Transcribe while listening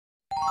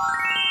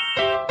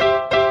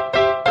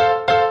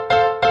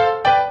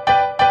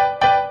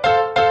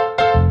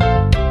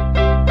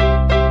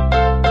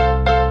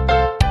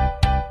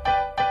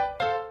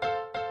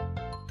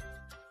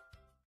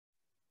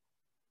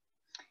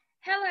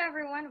Hello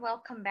everyone,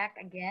 welcome back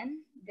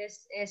again.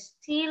 This is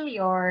still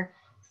your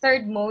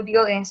third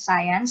module in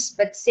science,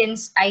 but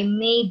since I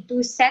made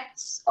two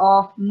sets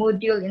of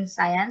module in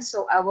science,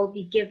 so I will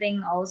be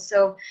giving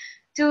also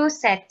two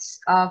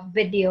sets of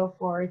video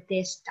for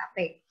this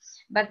topic.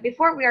 But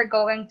before we are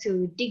going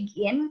to dig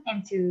in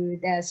into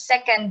the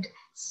second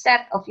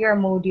set of your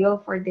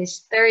module for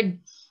this third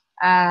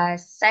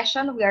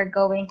session, we are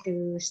going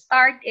to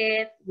start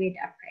it with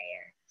a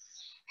prayer.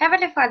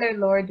 Heavenly Father,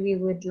 Lord, we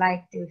would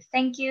like to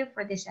thank you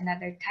for this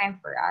another time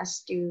for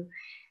us to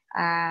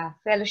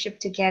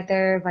fellowship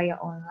together via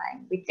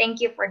online. We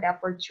thank you for the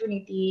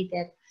opportunity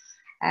that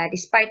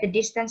despite the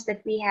distance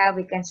that we have,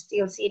 we can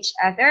still see each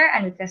other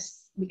and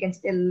we can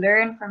still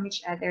learn from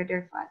each other,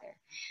 dear Father.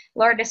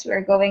 Lord, as we are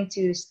going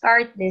to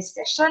start this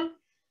session,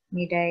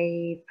 may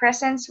thy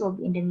presence will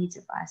be in the midst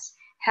of us.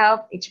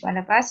 Help each one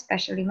of us,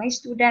 especially my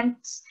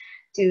students,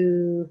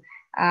 to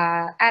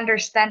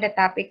understand the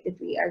topic that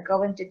we are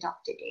going to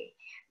talk today.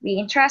 We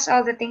entrust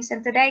all the things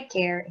into thy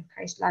care. In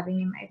Christ's loving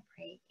name I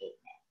pray.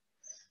 Amen.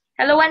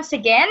 Hello once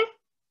again.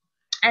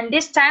 And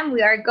this time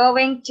we are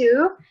going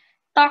to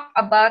talk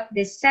about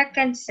the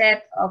second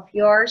set of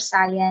your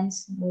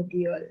science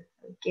module.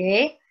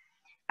 Okay.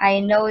 I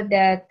know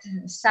that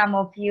some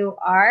of you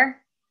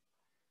are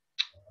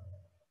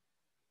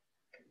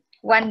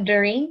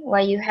wondering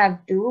why you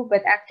have to,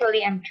 but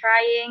actually I'm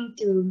trying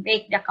to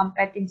make the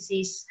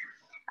competencies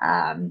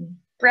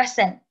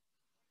present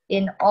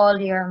in all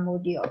your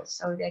modules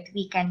so that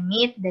we can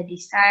meet the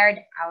desired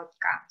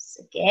outcomes.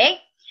 Okay,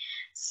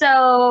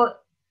 so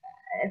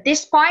at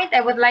this point I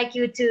would like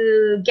you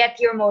to get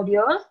your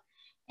module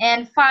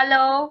and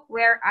follow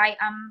where I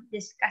am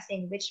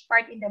discussing, which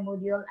part in the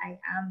module I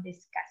am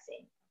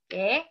discussing.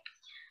 Okay,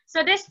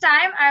 so this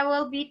time I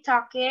will be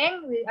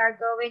talking, we are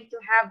going to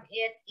have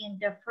it in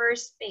the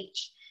first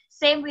page.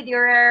 Same with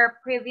your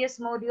previous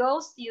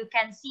modules, you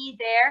can see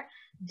there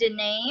the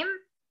name,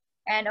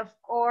 and of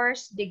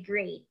course the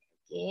grade.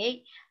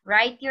 Okay,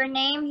 write your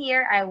name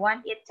here. I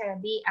want it to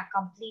be a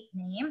complete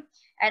name,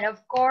 and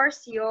of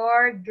course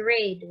your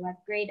grade.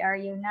 What grade are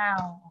you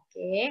now?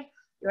 Okay,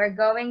 you are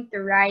going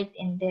to write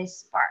in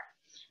this part.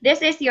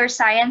 This is your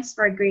science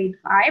for grade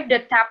 5. The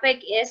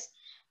topic is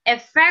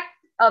effect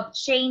of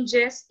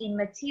changes in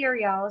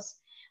materials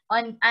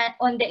on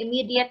the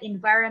immediate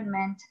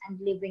environment and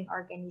living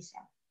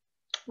organism.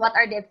 What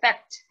are the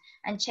effects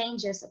and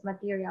changes of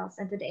materials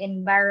into the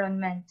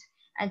environment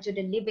and to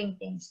the living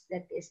things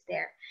that is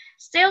there?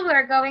 Still,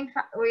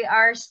 we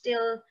are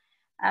still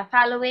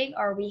following,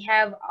 or we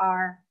have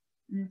our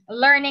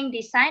learning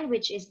design,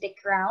 which is the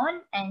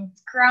crown, and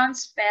crown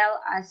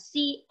spell as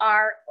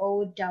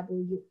CROWN.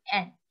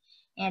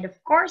 And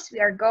of course, we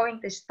are going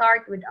to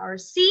start with our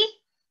C,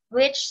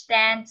 which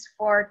stands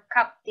for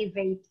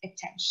captivate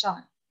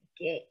attention.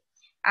 Okay,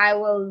 I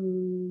will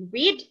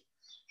read.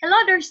 Hello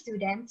there,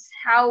 students.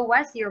 How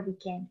was your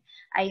weekend?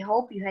 I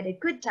hope you had a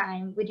good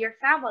time with your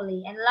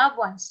family and loved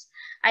ones.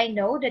 I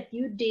know that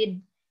you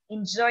did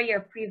enjoy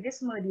your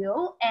previous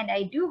module, and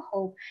I do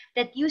hope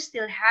that you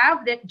still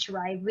have that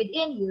drive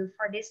within you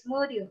for this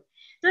module.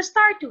 To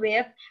start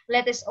with,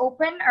 let us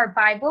open our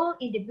Bible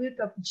in the book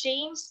of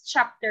James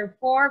chapter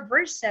 4,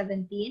 verse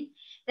 17.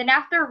 Then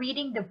after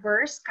reading the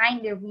verse,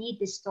 kindly read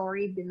the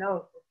story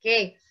below.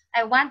 Okay,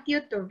 I want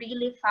you to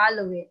really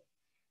follow it.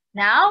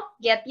 Now,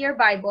 get your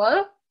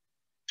Bible.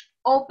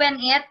 Open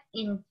it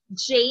in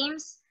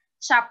James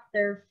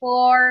chapter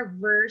 4,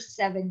 verse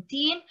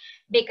 17,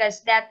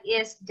 because that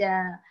is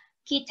the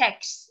key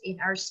text in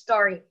our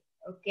story,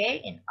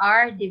 okay, in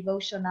our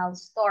devotional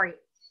story.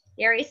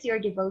 Here is your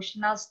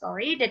devotional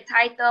story. The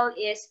title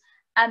is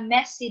A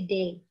Messy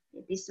Day.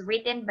 It is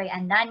written by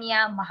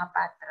Ananya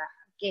Mahapatra.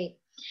 Okay,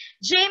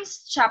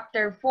 James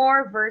chapter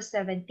 4, verse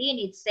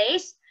 17, it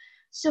says,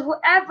 "So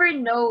whoever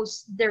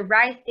knows the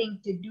right thing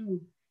to do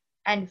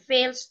and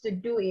fails to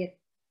do it,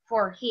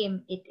 for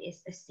him it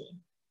is a sin."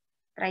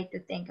 Try to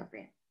think of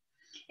it.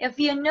 If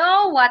you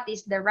know what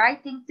is the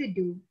right thing to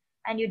do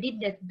and you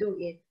did not do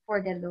it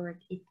for the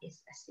Lord, it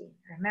is a sin.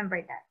 Remember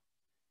that.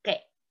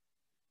 Okay.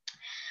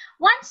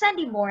 One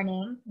Sunday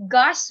morning,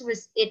 Gus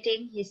was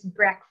eating his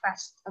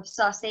breakfast of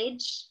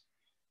sausage,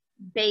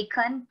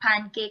 bacon,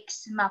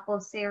 pancakes,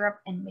 maple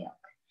syrup, and milk.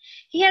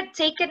 He had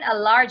taken a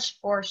large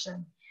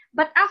portion,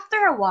 but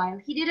after a while,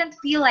 he didn't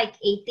feel like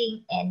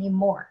eating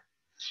anymore.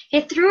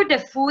 He threw the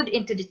food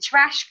into the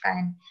trash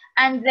can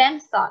and then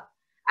thought,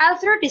 I'll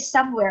throw this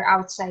somewhere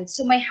outside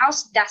so my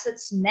house doesn't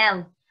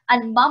smell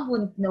and Mom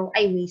won't know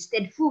I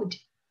wasted food.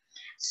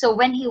 So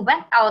when he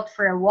went out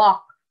for a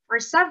walk for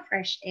some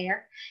fresh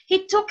air,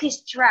 he took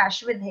his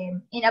trash with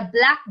him in a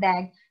black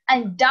bag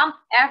and dumped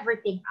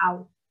everything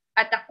out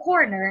at a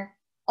corner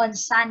on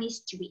Sunny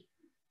Street.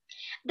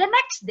 The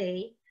next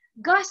day,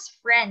 Gus'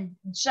 friend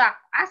Jack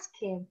asked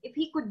him if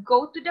he could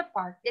go to the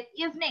park that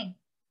evening.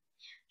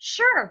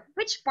 Sure,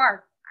 which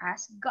park?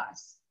 asked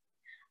Gus.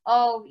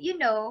 Oh, you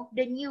know,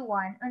 the new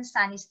one on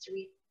Sunny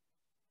Street,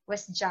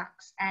 was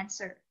Jack's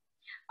answer.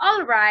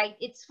 All right,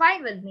 it's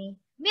fine with me.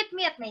 Meet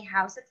me at my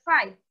house at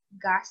 5,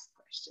 Gus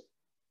questioned.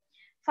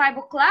 5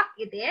 o'clock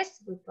it is,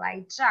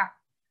 replied Jack.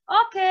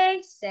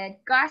 Okay, said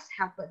Gus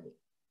happily.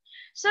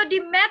 So they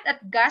met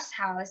at Gus'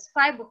 house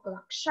 5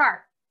 o'clock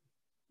sharp.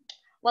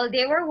 While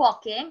they were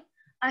walking,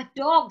 a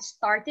dog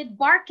started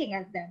barking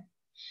at them.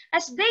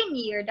 As they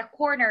neared the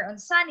corner on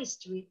Sunny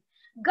Street,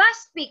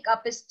 Gus picked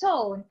up a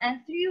stone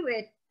and threw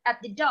it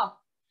at the dog.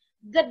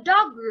 The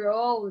dog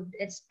rolled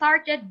and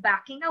started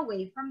backing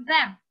away from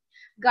them.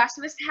 Gus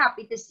was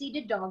happy to see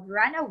the dog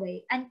run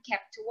away and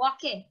kept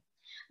walking.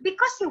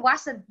 Because he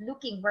wasn't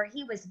looking where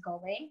he was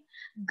going,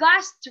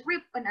 Gus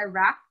tripped on a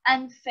rock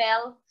and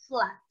fell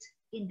flat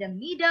in the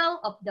middle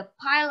of the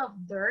pile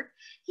of dirt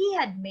he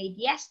had made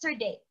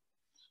yesterday.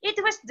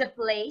 It was the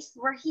place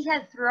where he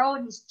had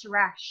thrown his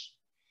trash.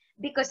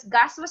 Because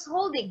Gus was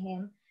holding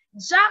him,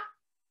 Jack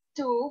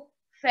too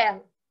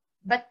fell,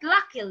 but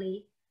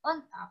luckily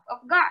on top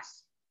of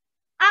Gus.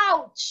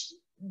 Ouch!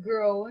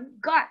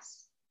 Groaned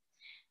Gus.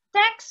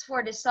 Thanks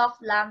for the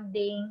soft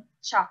landing,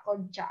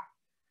 chuckled Jack.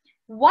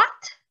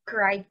 What?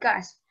 Cried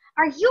Gus.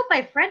 Are you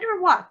my friend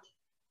or what?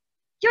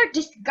 You're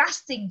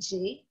disgusting,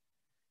 Jay.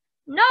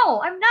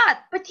 No, I'm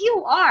not, but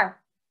you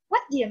are.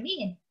 What do you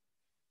mean?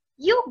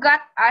 You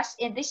got us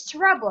in this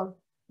trouble.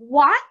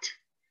 What?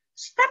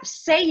 Stop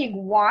saying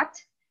what.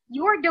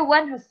 You're the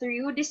one who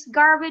threw this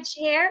garbage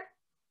here?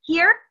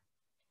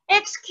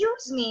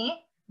 Excuse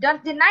me.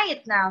 Don't deny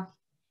it now.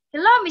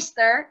 Hello,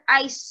 mister.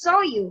 I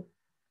saw you.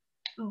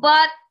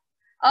 But,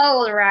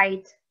 all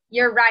right.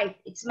 You're right.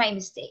 It's my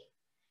mistake.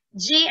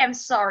 Gee, I'm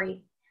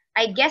sorry.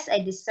 I guess I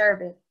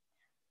deserve it.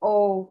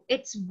 Oh,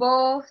 it's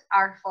both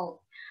our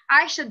fault.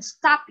 I should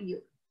stop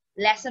you.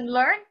 Lesson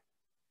learned?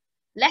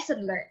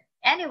 Lesson learned.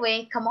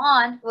 Anyway, come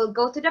on. We'll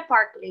go to the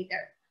park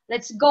later.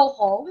 Let's go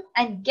home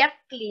and get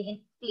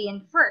clean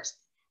first.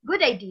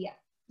 Good idea.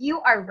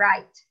 You are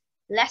right.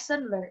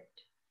 Lesson learned.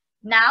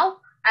 Now,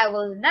 I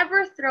will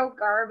never throw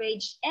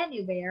garbage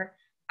anywhere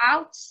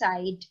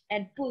outside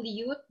and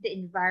pollute the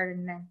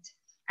environment.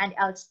 And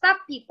I'll stop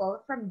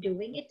people from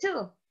doing it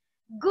too.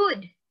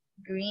 Good,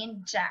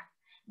 grinned Jack.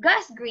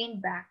 Gus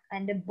grinned back,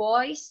 and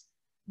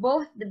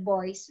both the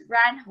boys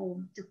ran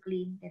home to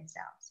clean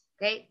themselves.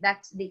 Okay,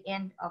 that's the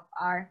end of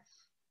our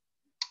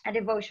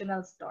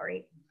devotional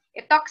story.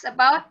 It talks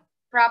about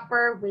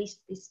proper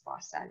waste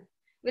disposal.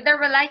 Whether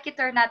we like it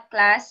or not,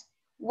 class,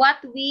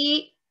 what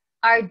we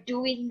are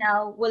doing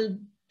now will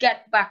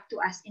get back to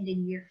us in the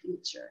near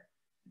future.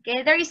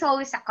 Okay, there is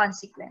always a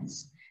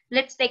consequence.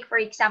 Let's take, for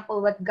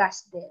example, what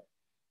Gus did.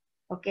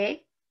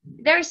 Okay,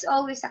 there is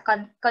always a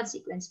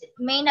consequence. It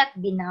may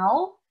not be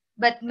now,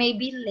 but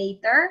maybe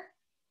later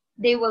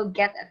they will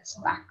get us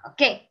back.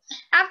 Okay,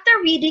 after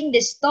reading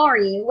the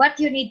story, what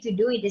you need to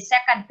do in the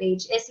second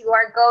page is you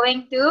are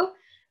going to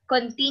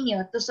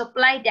continue to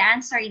supply the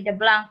answer in the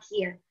blank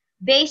here.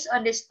 Based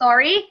on the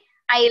story,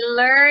 I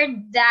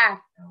learned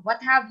that.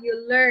 What have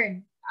you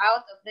learned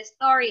out of the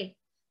story?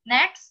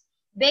 Next,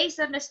 based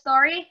on the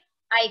story,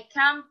 I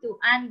come to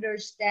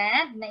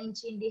understand,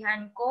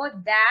 naintindihan ko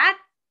that.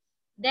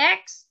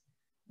 Next,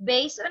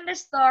 based on the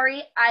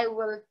story, I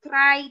will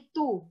try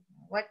to.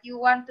 What you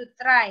want to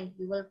try,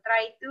 you will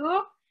try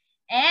to.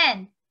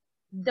 And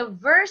the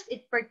verse,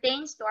 it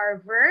pertains to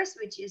our verse,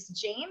 which is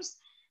James.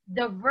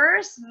 The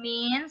verse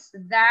means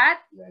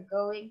that you're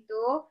going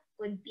to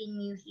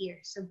continue here.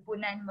 So,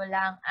 punan mo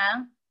lang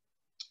ang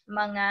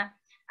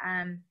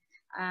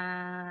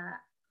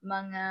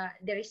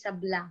there is a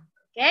blank.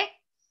 Okay?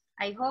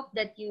 I hope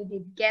that you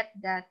did get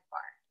that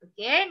part.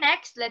 Okay,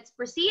 next, let's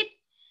proceed.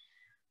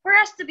 For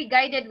us to be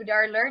guided with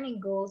our learning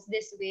goals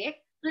this week,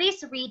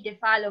 please read the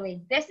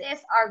following. This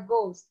is our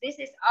goals. This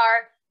is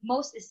our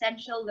most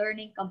essential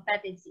learning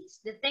competencies.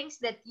 The things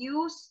that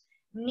you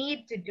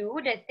need to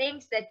do, the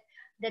things that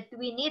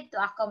we need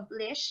to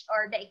accomplish,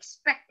 or the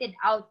expected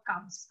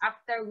outcomes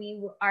after we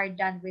are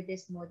done with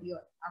this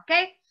module.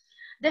 Okay?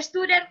 The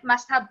student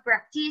must have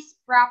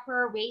practiced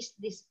proper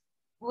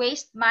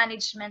waste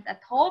management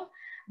at home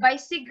by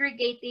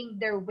segregating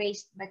their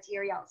waste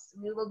materials.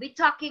 We will be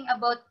talking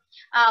about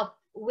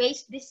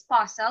waste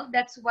disposal.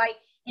 That's why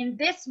in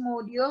this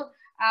module,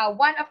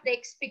 one of the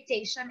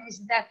expectation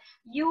is that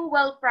you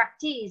will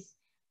practice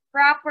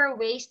proper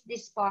waste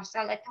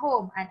disposal at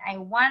home.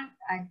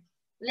 And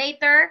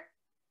later,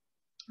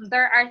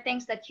 there are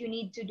things that you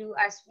need to do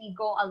as we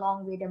go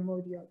along with the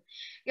module.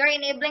 Your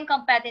enabling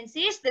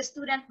competencies, the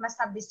student must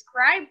have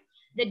described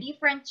the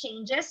different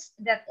changes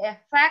that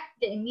affect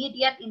the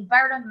immediate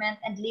environment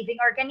and living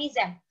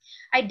organism.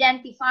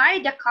 Identify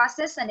the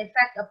causes and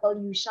effect of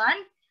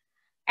pollution,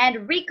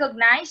 and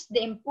recognize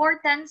the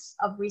importance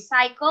of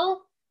recycle,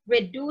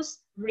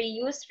 reduce,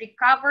 reuse,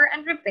 recover,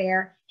 and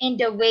repair in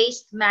the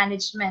waste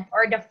management,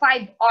 or the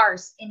 5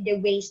 R's in the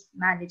waste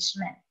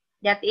management.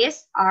 That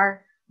is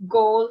our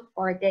goal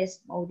for this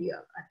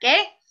module.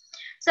 Okay?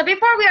 So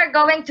before we are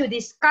going to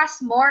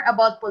discuss more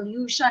about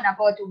pollution,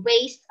 about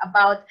waste,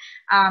 about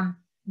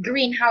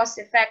greenhouse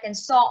effect, and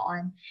so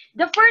on,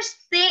 the first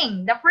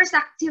thing, the first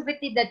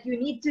activity that you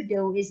need to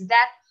do is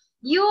that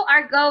you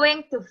are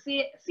going to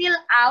fill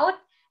out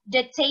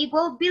the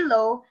table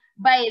below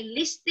by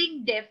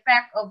listing the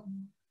effect of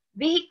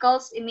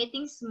vehicles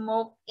emitting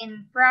smoke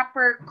in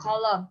proper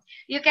column.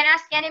 You can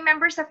ask any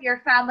members of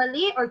your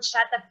family or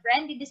chat a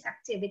friend in this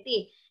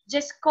activity.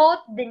 Just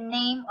quote the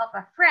name of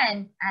a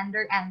friend and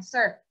their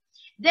answer.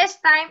 This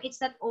time,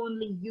 it's not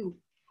only you.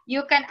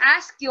 You can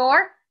ask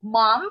your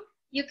mom,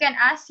 you can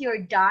ask your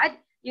dad,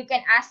 you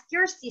can ask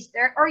your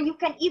sister, or you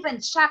can even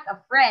chat a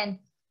friend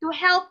to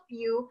help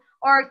you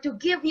or to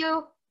give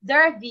you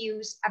their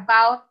views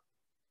about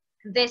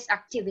this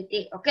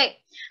activity. Okay,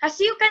 as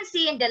you can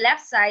see in the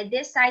left side,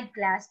 this side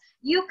class,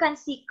 you can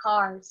see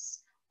cars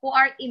who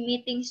are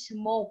emitting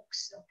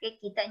smokes. Okay,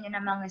 kita nyo na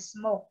mga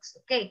smokes.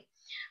 Okay,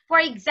 for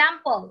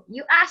example,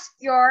 you ask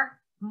your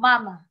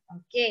mama.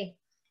 Okay,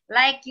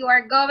 like you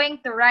are going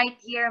to write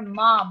here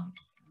mom.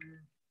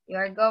 You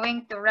are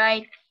going to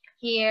write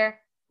here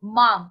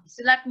mom.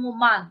 Sulat mo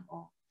mom.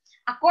 Oh.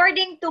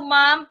 According to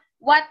mom,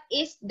 what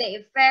is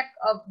the effect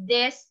of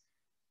this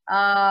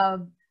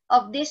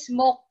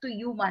smoke to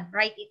human?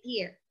 Write it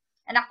here.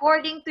 And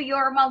according to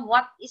your mom,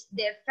 what is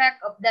the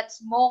effect of that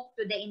smoke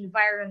to the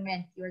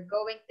environment? You're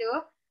going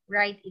to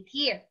write it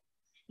here.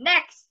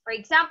 Next, for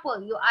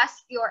example, you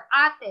ask your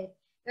ate.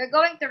 You're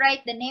going to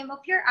write the name of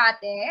your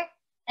ate,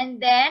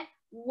 and then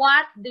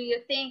what do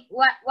you think,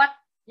 what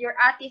your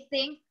ate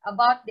think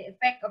about the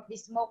effect of the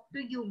smoke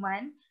to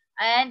human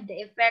and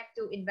the effect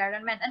to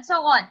environment, and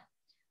so on.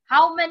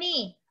 How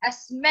many?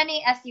 As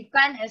many as you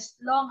can, as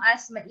long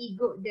as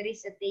maigo there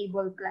is a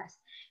table class.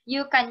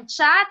 You can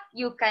chat,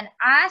 you can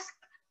ask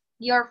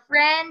your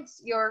friends,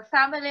 your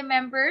family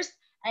members,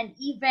 and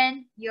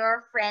even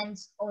your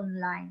friends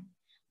online.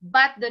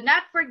 But do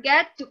not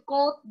forget to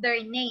quote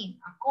their name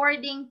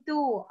according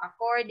to,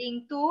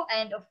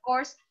 and of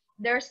course,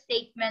 their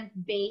statement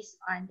based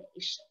on the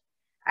issue.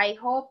 I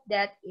hope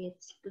that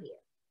it's clear.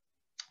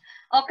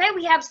 Okay,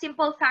 we have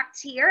simple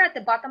facts here at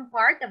the bottom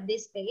part of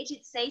this page.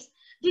 It says,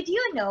 did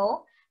you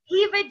know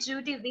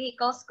heavy-duty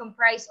vehicles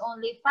comprise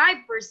only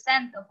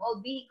 5% of all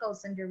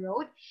vehicles on the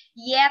road,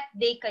 yet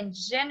they can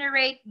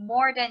generate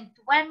more than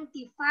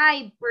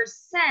 25%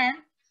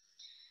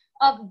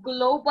 of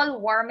global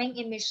warming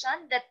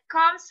emission that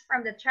comes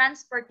from the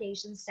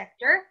transportation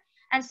sector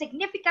and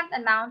significant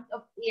amount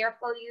of air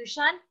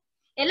pollution?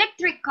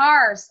 Electric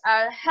cars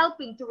are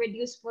helping to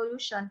reduce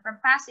pollution from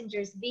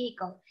passengers'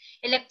 vehicles.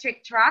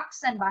 Electric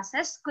trucks and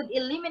buses could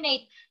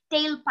eliminate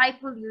tailpipe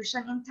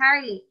pollution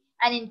entirely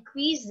and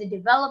increase the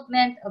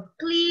development of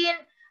clean,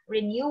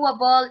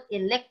 renewable,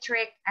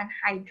 electric, and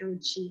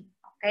hydrogen.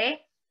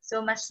 Okay?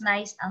 So, mas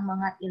nice ang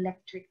mga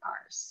electric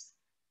cars.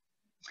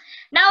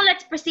 Now,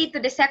 let's proceed to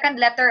the second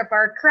letter of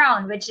our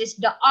crown, which is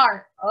the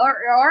R,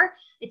 or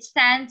it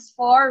stands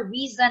for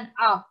reason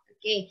of.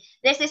 Okay,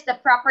 this is the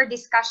proper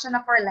discussion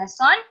of our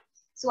lesson.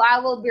 So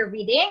I will be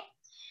reading.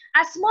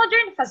 As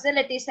modern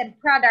facilities and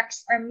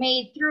products are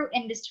made through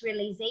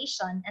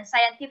industrialization and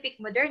scientific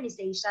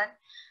modernization,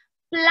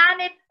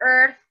 planet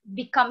Earth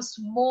becomes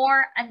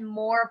more and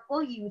more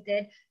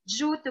polluted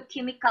due to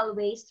chemical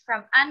waste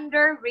from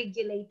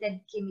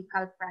under-regulated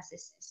chemical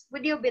processes.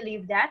 Would you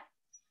believe that?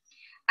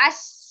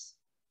 As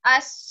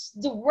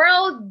the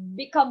world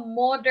become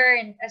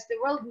modern, as the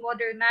world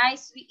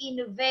modernizes, we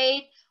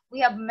innovate. We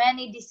have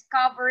many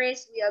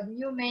discoveries. We have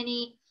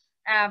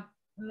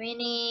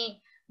many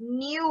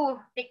new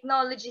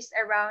technologies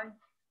around.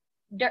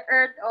 The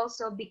Earth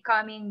also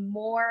becoming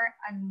more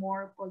and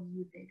more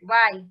polluted.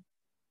 Why?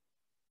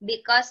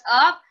 Because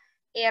of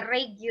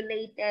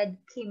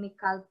irregulated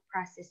chemical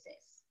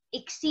processes.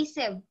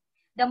 Excessive.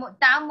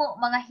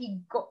 Damo-damo mga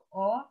higgo.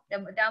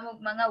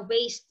 Damo-damo mga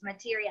waste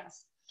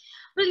materials.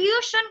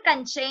 Pollution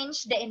can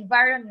change the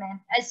environment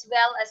as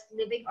well as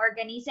living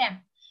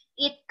organisms.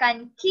 It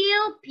can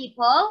kill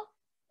people,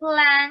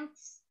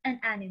 plants, and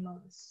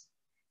animals.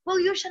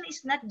 Pollution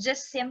is not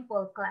just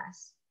simple,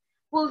 class.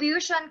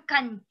 Pollution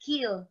can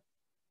kill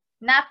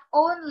not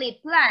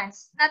only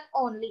plants, not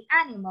only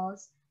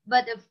animals,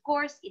 but of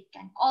course, it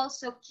can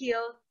also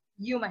kill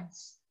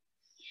humans.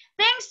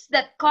 Things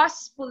that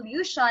cause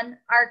pollution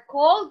are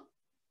called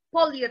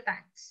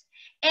pollutants.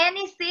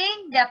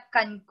 Anything that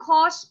can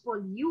cause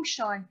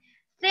pollution,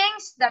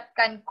 things that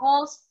can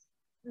cause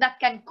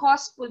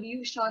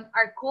pollution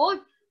are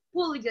called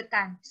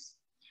pollutants.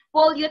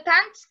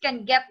 Pollutants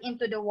can get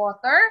into the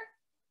water,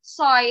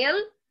 soil,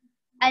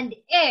 and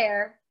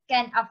air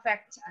can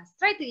affect us.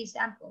 Try to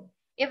example.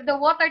 If the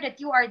water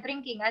that you are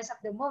drinking as of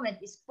the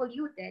moment is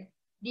polluted,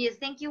 do you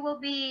think you will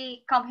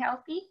become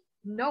healthy?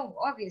 No,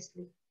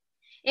 obviously.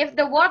 If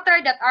the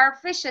water that our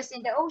fishes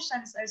in the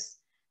oceans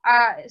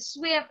are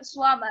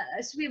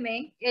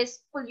swimming is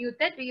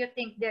polluted, do you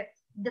think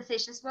the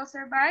fishes will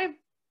survive?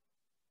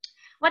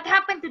 What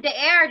happened to the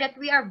air that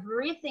we are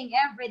breathing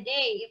every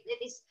day if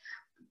it is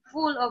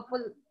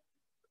polluted?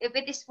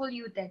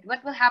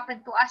 What will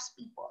happen to us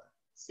people?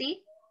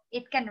 See?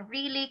 It can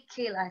really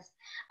kill us.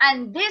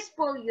 And these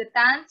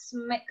pollutants,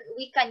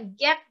 we can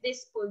get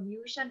this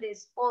pollution,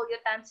 these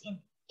pollutants in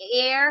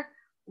air,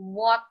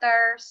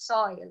 water,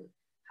 soil.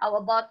 How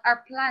about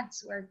our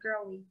plants we're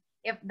growing?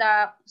 If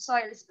the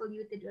soil is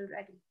polluted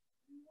already,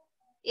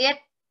 it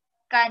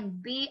can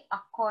be a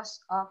cause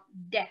of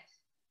death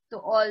to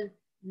all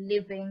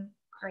living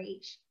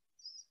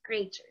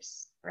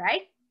creatures,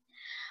 right?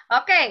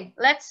 Okay,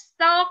 let's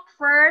talk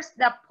first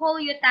the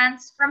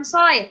pollutants from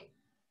soil.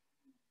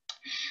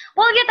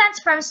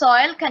 Pollutants from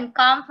soil can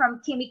come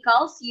from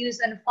chemicals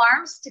used on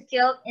farms to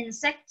kill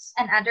insects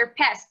and other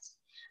pests,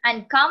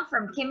 and come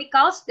from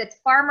chemicals that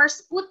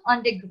farmers put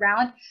on the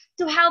ground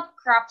to help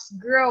crops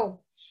grow.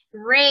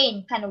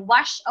 Rain can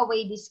wash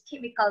away these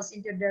chemicals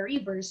into the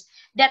rivers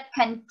that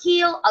can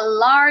kill a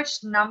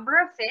large number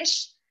of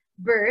fish,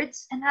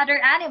 birds, and other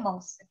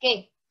animals.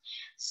 Okay,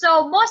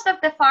 so most of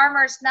the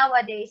farmers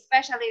nowadays,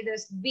 especially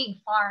those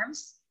big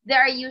farms, they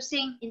are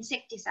using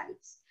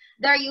insecticides.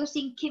 They're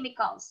using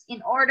chemicals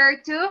in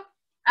order to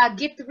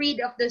get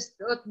rid of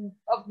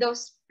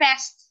those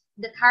pests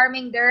that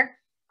harming their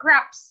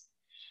crops.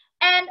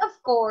 And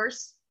of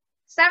course,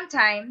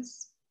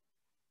 sometimes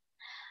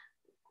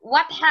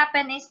what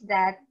happened is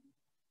that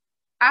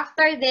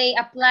after they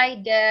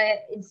apply the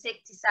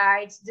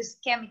insecticides, these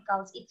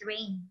chemicals, it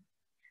rained.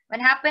 What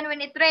happened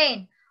when it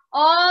rained?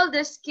 All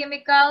these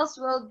chemicals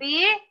will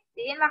be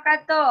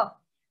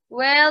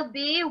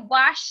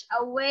washed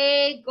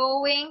away,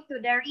 going to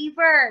the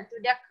river,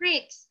 to the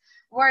creeks,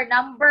 where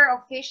number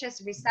of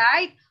fishes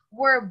reside,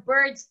 where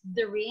birds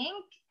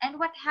drink, and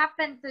what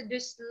happened to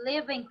these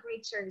living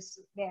creatures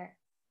there?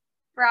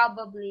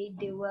 Probably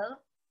they will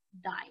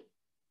die.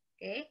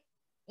 Okay?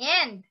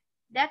 And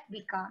that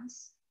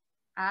becomes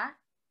a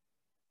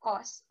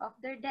cause of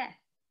their death.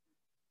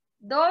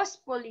 Those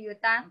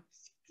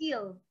pollutants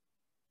kill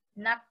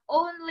not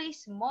only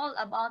small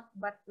amount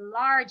but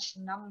large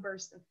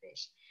numbers of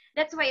fish.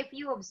 That's why if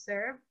you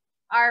observe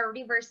our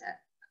rivers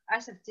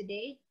as of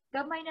today,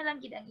 gamay na lang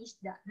gid ang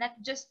isda. Not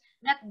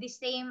the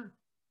same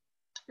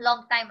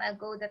long time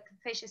ago that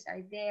fishes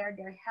are there,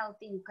 they're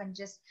healthy, you can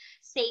just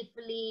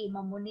safely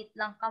mamunit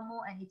lang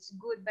kamo and it's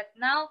good. But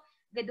now,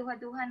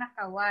 gaduha-duha na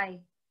kaway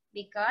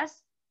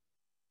because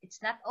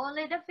it's not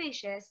only the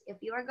fishes. If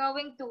you are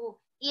going to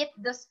eat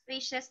those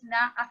fishes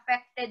na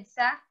affected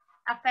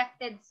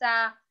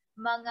sa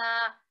mga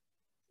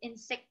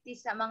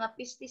insecticides, sa mga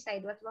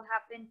pesticide, what will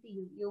happen to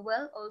you? You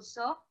will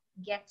also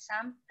get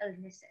some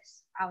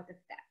illnesses out of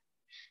that.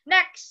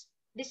 Next,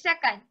 the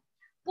second,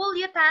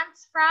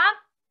 pollutants from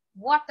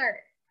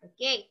water.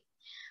 Okay.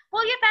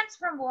 Pollutants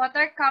from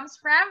water comes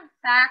from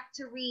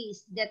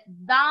factories that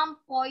dump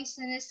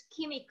poisonous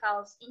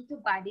chemicals into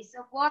bodies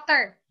of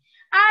water.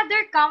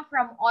 Other come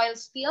from oil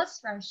spills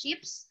from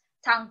ships,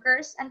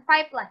 tankers, and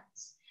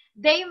pipelines.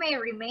 They may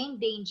remain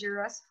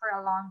dangerous for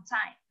a long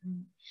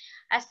time.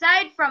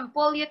 Aside from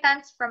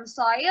pollutants from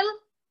soil,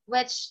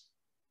 which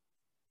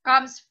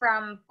comes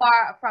from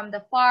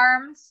the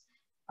farms,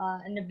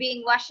 and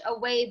being washed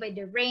away by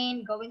the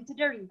rain going to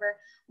the river,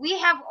 we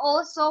have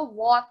also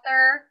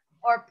water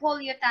or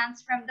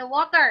pollutants from the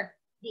water.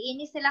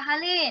 Diini sila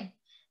halin.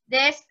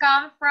 This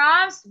comes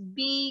from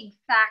big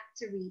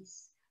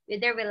factories.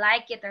 Whether we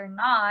like it or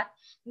not,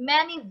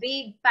 many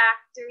big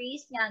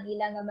factories nga ang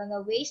ilang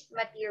mga waste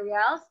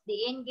materials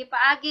diin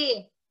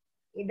gipaagi.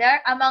 Either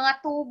ang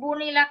mga tubo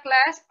nila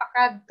class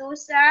pakadto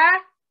sa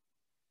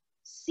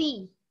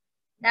sea.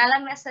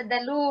 Nalang na sa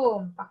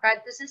dalum,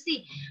 pakadto sa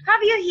sea.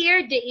 Have you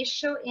heard the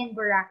issue in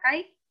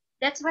Boracay?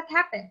 That's what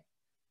happened.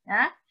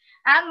 Ha?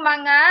 Ang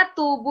mga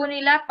tubo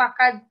nila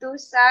pakadto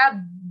sa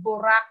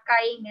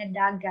Boracay nga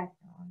dagat.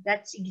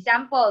 That's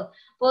example,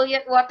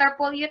 water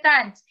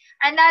pollutants.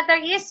 Another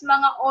is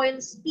mga oil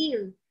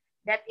spill.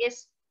 That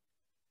is,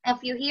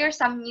 if you hear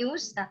some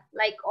news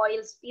like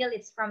oil spill,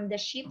 it's from the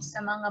ships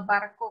sa mga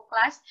barko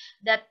class,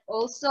 that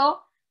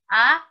also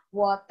a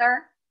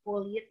water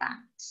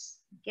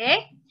pollutants.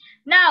 Okay?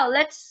 Now,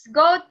 let's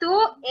go to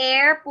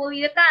air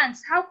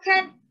pollutants. How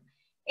can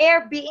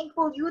air being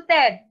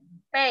polluted?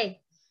 Okay.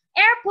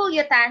 Air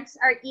pollutants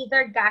are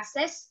either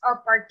gases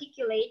or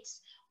particulates,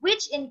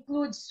 which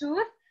include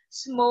soot,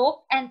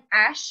 smoke, and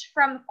ash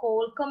from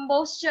coal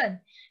combustion,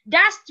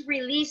 dust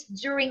released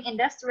during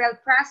industrial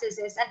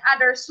processes, and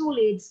other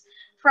solids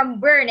from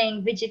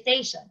burning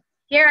vegetation.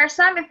 Here are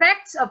some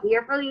effects of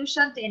air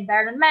pollution to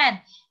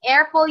environment.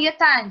 Air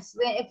pollutants.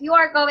 If you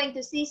are going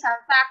to see some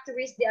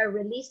factories, they are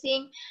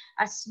releasing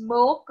a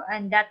smoke,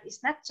 and that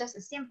is not just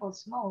a simple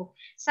smoke.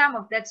 Some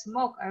of that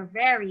smoke are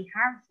very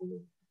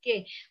harmful.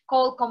 Okay,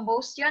 coal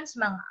combustions,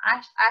 mga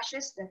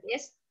ashes, that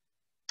is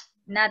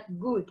not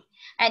good.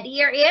 And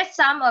here is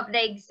some of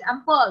the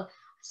example,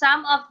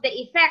 some of the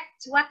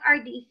effects. What are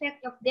the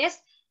effects of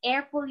this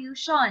air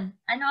pollution?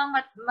 Ano ang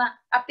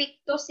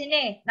apekto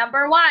sini?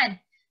 Number one,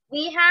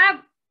 we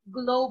have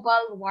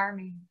global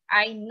warming.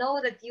 I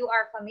know that you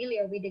are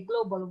familiar with the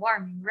global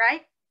warming,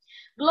 right?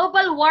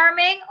 Global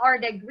warming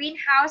or the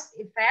greenhouse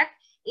effect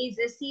is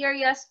a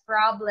serious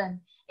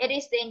problem. It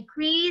is the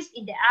increase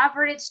in the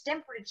average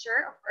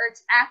temperature of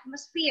Earth's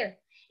atmosphere.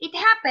 It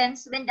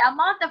happens when the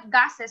amount of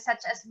gases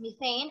such as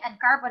methane and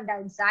carbon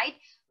dioxide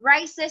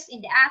rises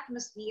in the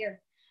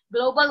atmosphere.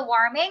 Global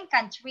warming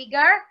can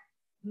trigger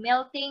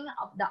melting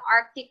of the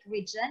Arctic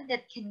region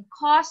that can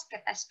cause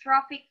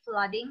catastrophic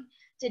flooding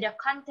to the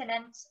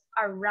continents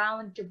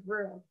around the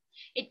world.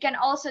 It can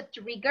also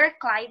trigger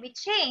climate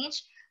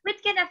change,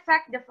 which can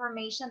affect the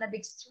formation of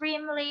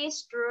extremely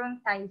strong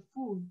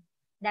typhoon.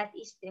 That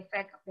is the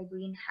effect of the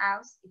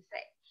greenhouse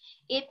effect.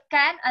 It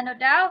can, ano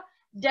daw,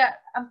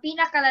 ang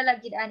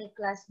pinakalalagid ani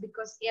class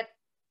because it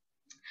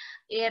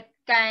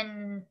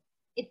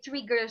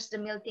triggers the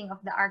melting of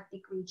the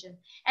Arctic region.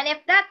 And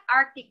if that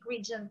Arctic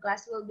region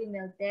class will be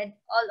melted,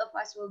 all of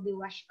us will be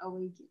washed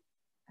away.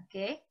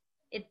 Okay?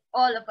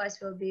 All of us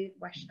will be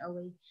washed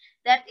away.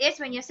 That is,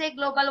 when you say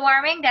global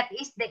warming, that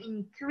is the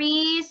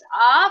increase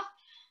of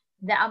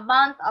the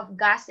amount of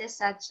gases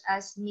such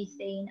as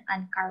methane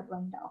and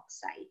carbon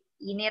dioxide.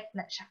 Init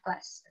na siya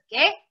class.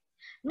 Okay?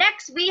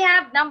 Next, we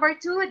have number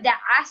 2, the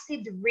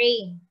acid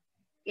rain.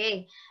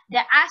 Okay,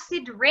 the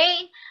acid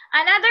rain.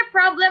 Another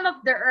problem of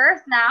the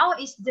Earth now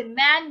is the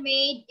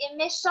man-made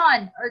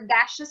emission or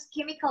gaseous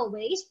chemical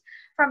waste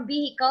from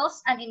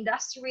vehicles and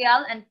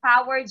industrial and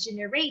power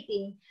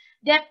generating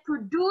that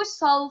produce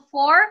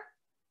sulfur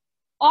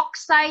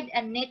oxide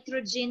and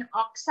nitrogen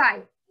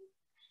oxide.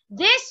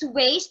 This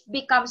waste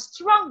becomes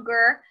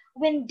stronger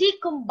when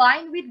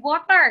decombined with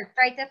water.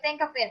 Try to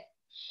think of it.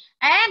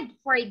 And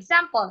for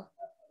example,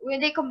 when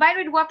they combine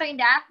with water in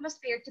the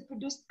atmosphere to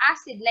produce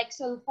acid like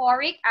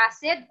sulfuric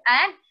acid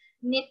and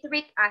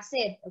nitric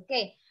acid.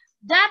 Okay,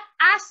 that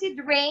acid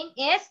rain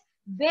is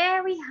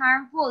very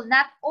harmful,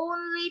 not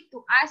only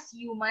to us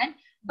human,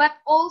 but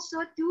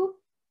also to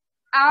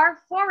our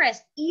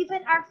forest,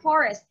 even our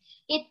forest.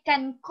 It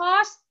can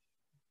cause,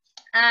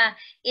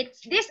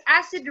 this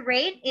acid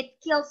rain, it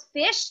kills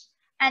fish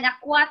and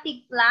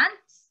aquatic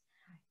plants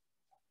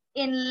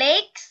in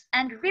lakes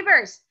and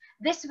rivers.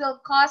 This will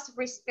cause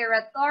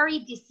respiratory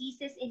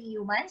diseases in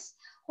humans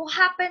who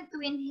happen to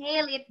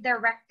inhale it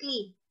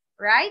directly,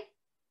 right?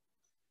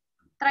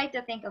 Try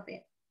to think of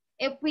it.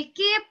 If we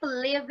keep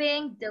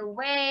living the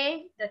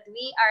way that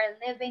we are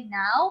living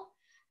now,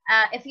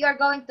 if you are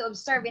going to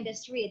observe in the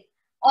street,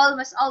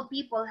 almost all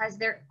people has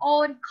their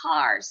own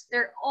cars,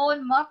 their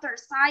own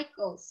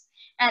motorcycles,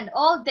 and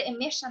all the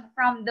emission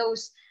from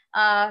those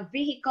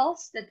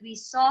vehicles that we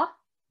saw,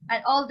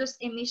 and all those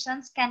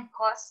emissions can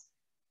cause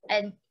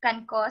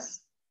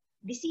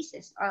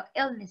diseases or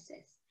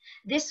illnesses.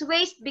 This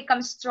waste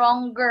becomes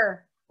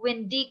stronger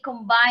when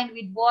decombined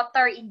with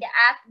water in the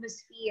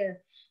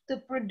atmosphere to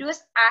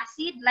produce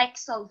acid like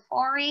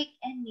sulfuric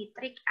and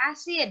nitric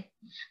acid.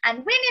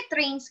 And when it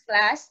rains,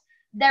 class,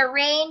 the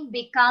rain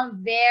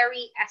becomes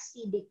very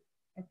acidic.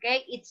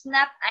 Okay, it's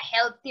not a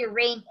healthy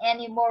rain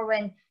anymore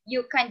when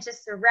you can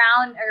just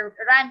run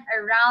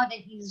around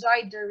and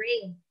enjoy the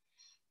rain,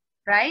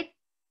 right?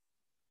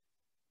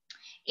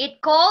 It's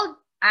called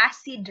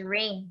acid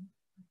rain,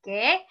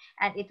 okay?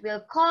 And it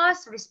will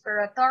cause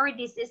respiratory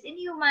disease in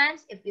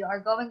humans if you are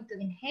going to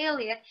inhale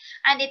it.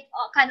 And it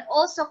can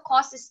also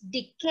cause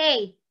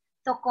decay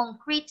to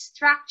concrete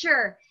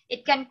structure.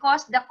 It can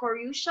cause the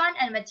corrosion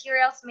and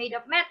materials made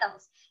of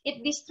metals.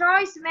 It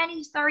destroys many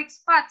historic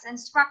spots and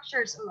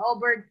structures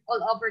all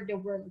over the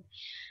world.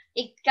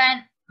 It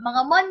can,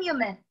 mga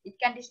monument, it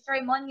can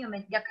destroy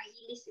monument.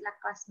 Gakahili sila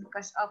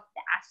because of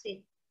the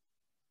acid,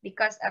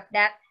 because of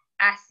that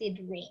acid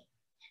rain.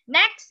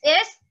 Next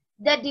is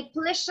the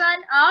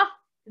depletion of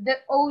the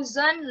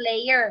ozone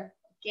layer.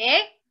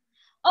 Okay?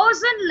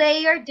 Ozone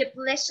layer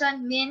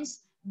depletion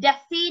means the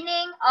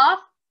thinning of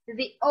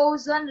the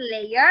ozone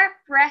layer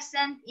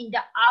present in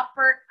the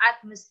upper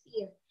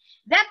atmosphere.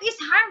 That is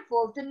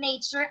harmful to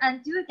nature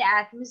and to the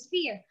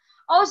atmosphere.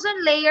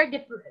 Ozone layer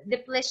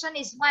depletion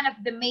is one of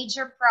the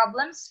major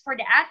problems for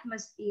the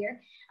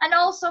atmosphere and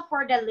also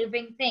for the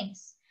living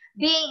things,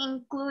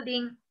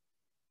 including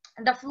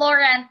the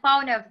flora and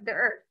fauna of the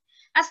Earth.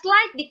 A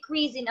slight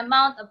decrease in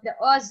amount of the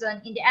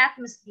ozone in the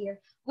atmosphere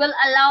will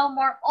allow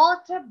more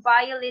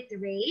ultraviolet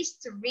rays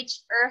to reach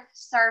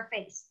Earth's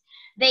surface.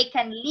 They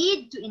can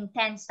lead to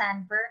intense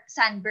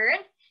sunburn,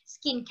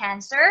 skin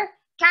cancer,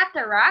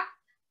 cataract,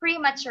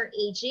 premature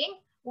aging,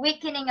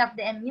 weakening of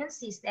the immune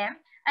system,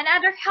 and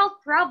other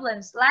health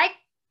problems like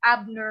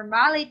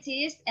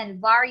abnormalities and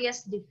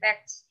various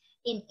defects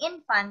in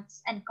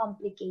infants and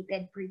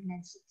complicated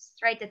pregnancies.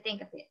 Try to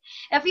think of it.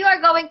 If you are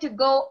going to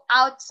go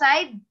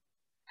outside,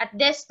 at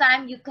this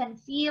time, you can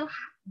feel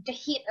the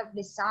heat of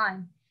the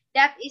sun.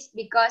 That is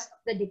because of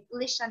the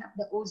depletion of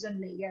the ozone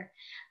layer.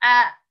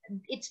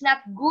 It's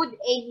not good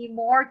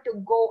anymore to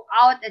go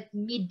out at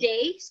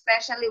midday,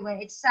 especially when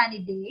it's sunny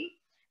day,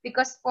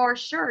 because for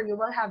sure you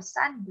will have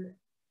sunburn.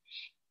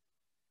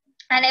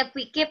 And if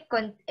we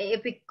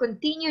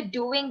continue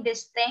doing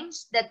these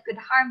things that could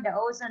harm the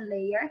ozone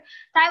layer,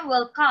 time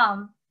will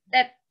come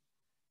that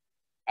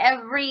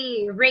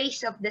every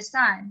rays of the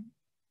sun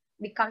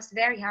becomes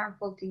very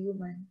harmful to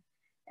human.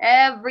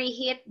 Every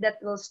heat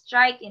that will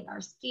strike in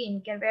our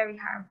skin can be very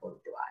harmful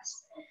to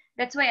us.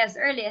 That's why as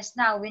early as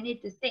now, we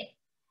need to think,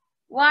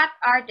 what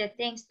are the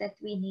things that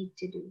we need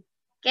to do?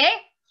 Okay?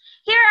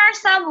 Here are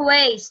some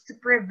ways to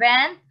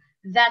prevent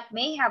that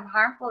may have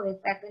harmful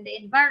effect on the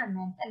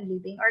environment and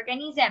living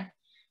organism.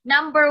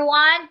 Number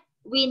one,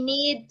 we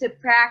need to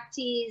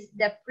practice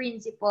the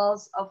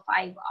principles of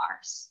 5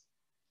 R's.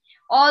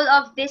 All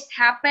of this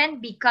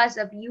happened because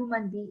of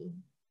human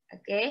being.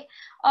 Okay?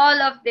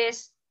 All of the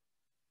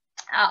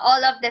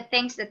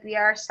things that we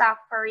are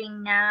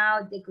suffering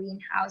now, the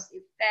greenhouse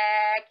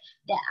effect,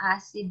 the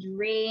acid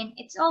rain,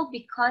 it's all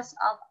because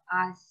of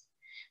us.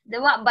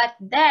 But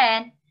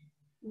then,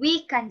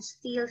 we can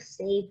still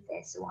save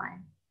this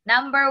one.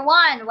 Number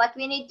one, what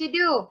we need to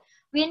do?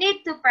 We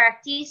need to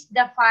practice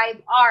the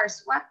 5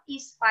 R's. What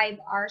is 5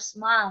 R's,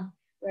 Mom?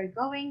 We're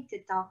going to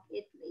talk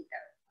it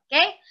later.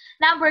 Okay?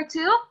 Number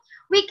two,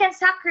 we can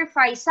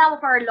sacrifice some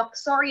of our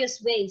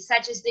luxurious ways,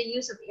 such as the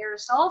use of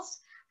aerosols,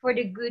 for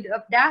the good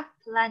of the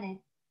planet.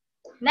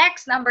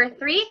 Next, number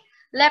three,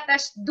 let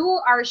us do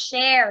our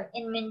share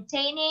in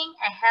maintaining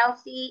a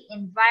healthy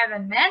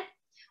environment.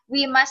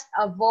 We must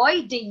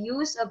avoid the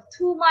use of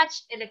too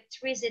much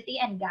electricity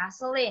and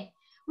gasoline.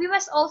 We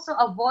must also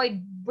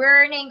avoid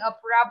burning of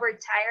rubber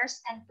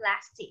tires and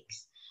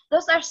plastics.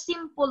 Those are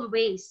simple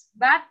ways,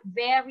 but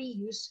very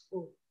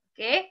useful.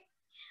 Okay?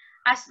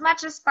 As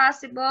much as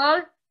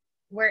possible,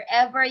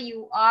 wherever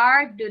you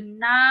are, do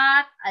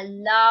not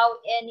allow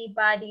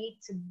anybody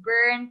to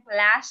burn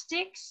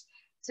plastics,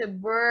 to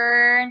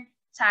burn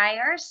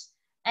tires,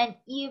 and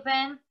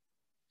even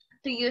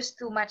to use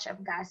too much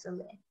of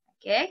gasoline.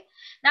 Okay?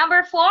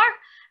 Number four,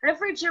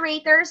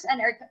 refrigerators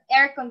and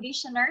air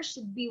conditioners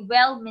should be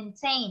well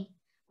maintained.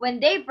 When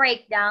they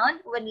break down,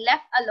 when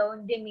left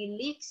alone, they may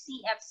leak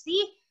CFC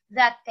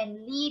that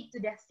can lead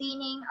to the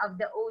thinning of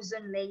the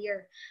ozone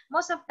layer.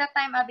 Most of the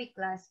time, abi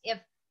class, if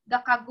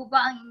the kaguba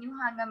ang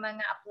inyuhan ng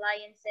mga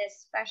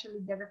appliances,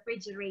 especially the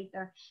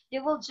refrigerator, they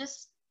will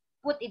just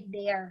put it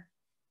there.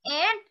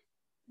 And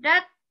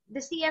that the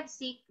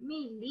CFC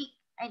may leak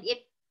and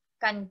it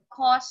can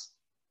cause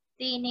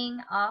thinning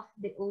of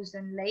the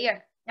ozone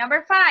layer.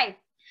 Number five,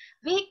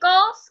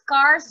 vehicles,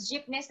 cars,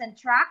 jeepneys, and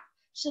trucks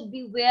should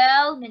be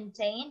well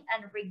maintained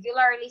and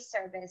regularly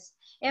serviced.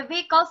 If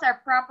vehicles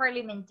are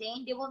properly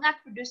maintained, they will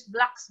not produce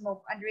black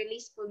smoke and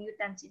release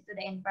pollutants into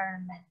the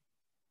environment.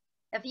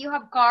 If you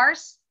have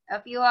cars,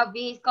 if you have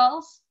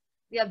vehicles,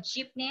 if you have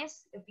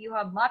jeepneys, if you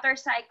have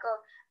motorcycle,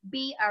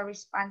 be a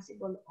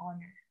responsible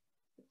owner.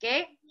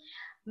 Okay?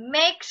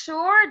 Make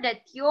sure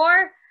that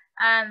your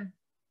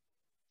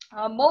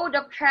mode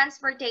of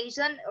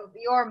transportation of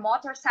your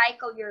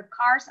motorcycle, your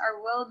cars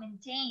are well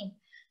maintained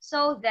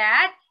so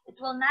that it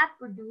will not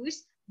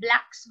produce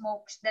black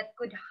smokes that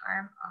could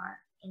harm our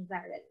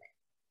environment.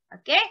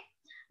 Okay?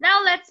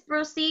 Now let's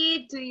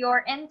proceed to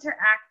your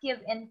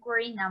interactive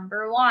inquiry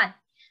number one.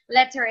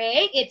 Letter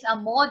A, it's a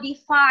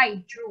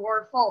modified true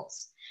or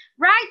false.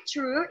 Write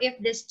true if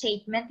the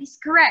statement is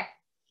correct.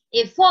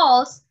 If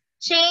false,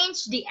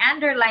 change the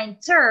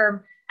underlined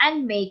term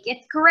and make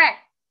it correct.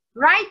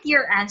 Write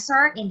your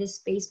answer in the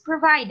space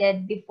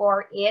provided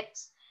before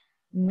its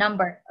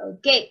number.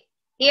 Okay,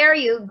 here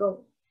you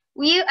go.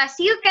 As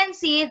you can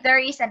see, there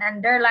is an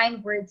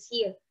underlined words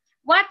here.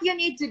 What you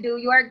need to do,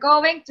 you are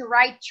going to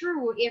write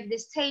true if the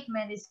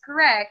statement is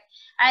correct,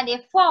 and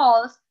if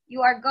false,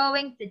 you are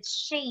going to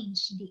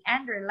change the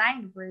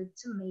underlined word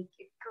to make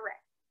it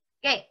correct.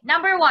 Okay,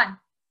 number one,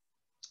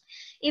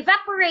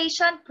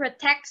 evaporation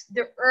protects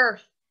the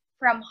earth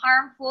from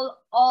harmful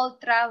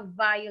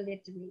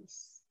ultraviolet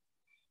rays.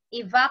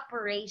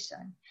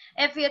 Evaporation.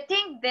 If you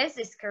think this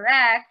is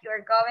correct,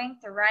 you're going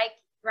to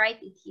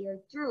write it here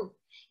true.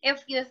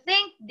 If you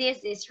think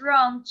this is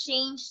wrong,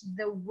 change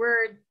the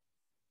word,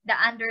 the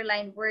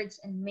underlined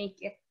words, and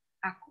make it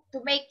a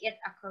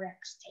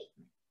correct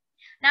statement.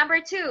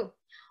 Number two,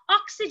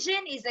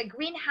 oxygen is a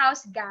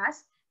greenhouse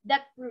gas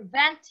that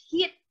prevents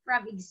heat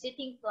from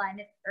exiting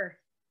planet Earth.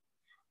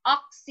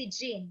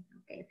 Oxygen.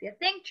 Okay, if you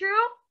think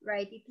true,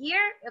 write it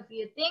here. If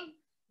you think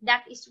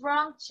that is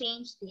wrong,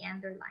 change the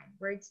underlined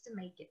words to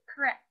make it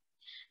correct.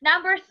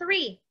 Number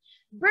three,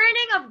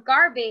 burning of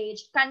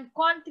garbage can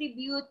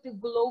contribute to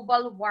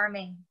global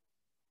warming.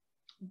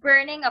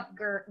 Burning of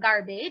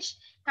garbage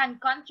can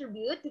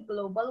contribute to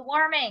global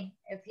warming.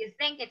 If you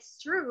think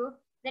it's true,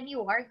 then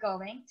you are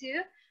going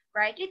to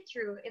write it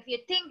true. If you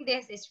think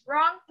this is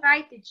wrong,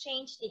 try to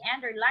change the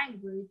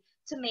underlined word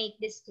to make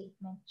this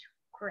statement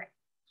correct.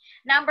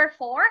 Number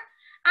four,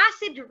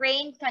 acid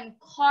rain can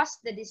cause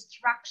the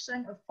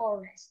destruction of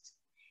forests.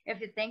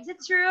 If you think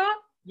it's true,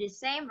 the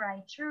same,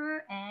 write true,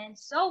 and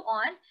so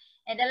on.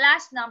 And the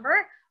last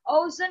number,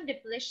 ozone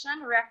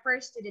depletion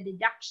refers to the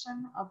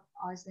reduction of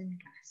ozone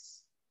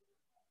gas.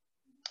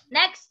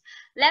 Next,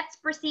 let's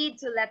proceed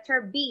to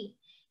letter B.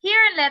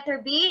 Here in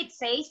letter B, it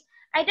says,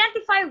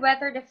 identify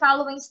whether the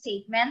following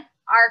statement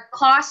are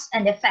cause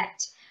and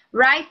effect.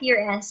 Write your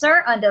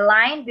answer on the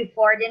line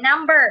before the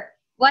number.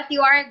 What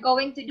you are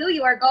going to do,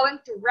 you are going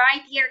to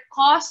write here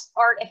cause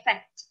or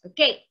effect.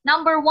 Okay,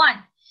 number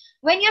one,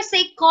 When you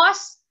say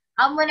cause,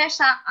 amo na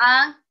siya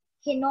ang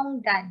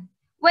hinungdan.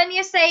 When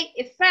you say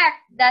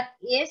effect, that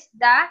is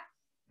the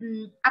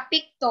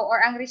apekto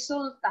or ang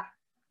resulta.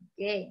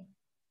 Okay.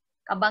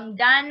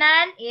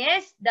 Kabangdanan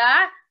is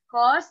the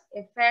cause,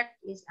 effect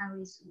is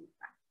ang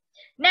resulta.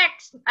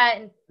 Next,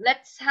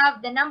 let's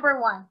have the number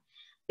 1.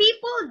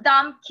 People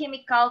dump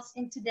chemicals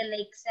into the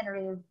lakes and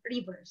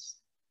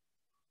rivers.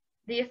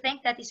 Do you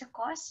think that is a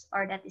cause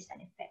or that is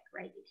an effect?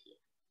 Write it here.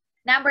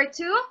 Number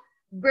 2,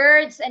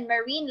 birds and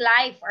marine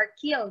life are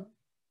killed.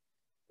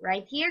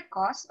 Right here,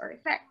 cause or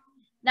effect.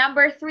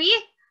 Number 3,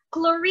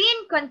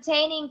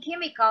 chlorine-containing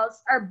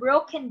chemicals are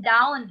broken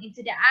down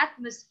into the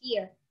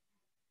atmosphere.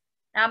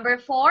 Number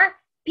 4,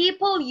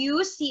 people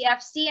use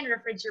CFC in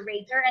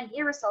refrigerator and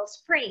aerosol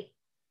spray.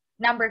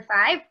 Number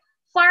 5,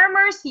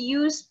 farmers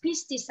use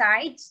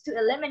pesticides to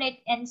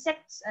eliminate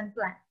insects and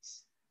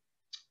plants.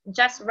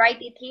 Just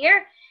write it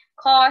here,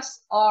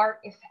 cause or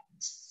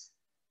effects.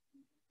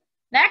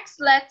 Next,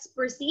 let's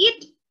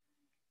proceed.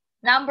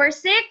 Number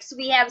 6,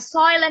 we have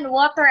soil and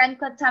water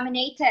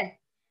uncontaminated.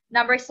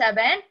 Number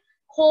 7,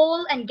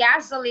 coal and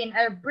gasoline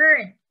are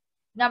burned.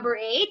 Number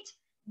 8,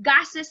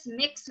 gases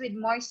mix with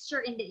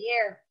moisture in the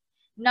air.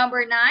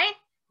 Number 9,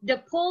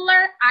 the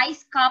polar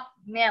ice cap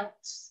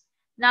melts.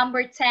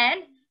 Number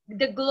 10,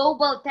 the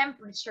global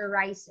temperature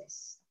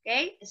rises.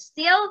 Okay,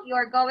 still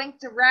you're going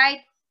to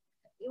write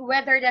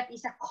whether that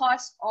is a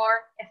cause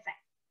or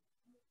effect.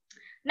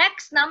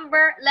 Next,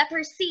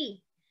 letter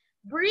C.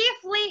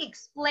 Briefly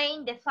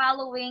explain the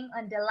following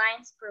on the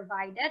lines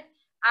provided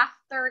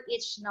after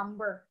each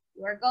number.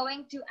 You are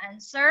going to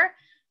answer.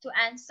 To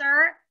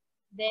answer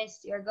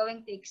this, you're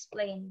going to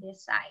explain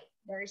this side.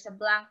 There is a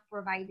blank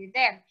provided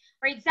there.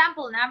 For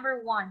example,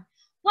 number 1.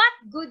 What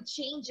good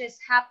changes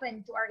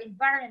happen to our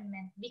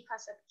environment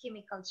because of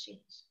chemical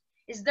change?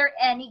 Is there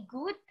any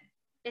good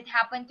that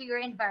happened to your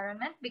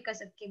environment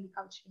because of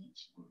chemical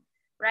change?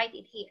 Write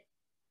it here.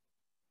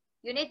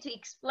 You need to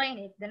explain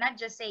it. Do not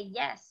just say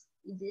yes.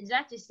 You do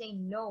not just say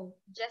no.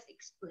 Just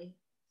explain.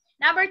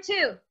 Number 2,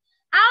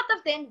 out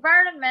of the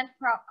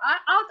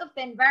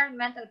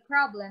environmental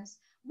problems,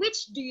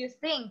 which do you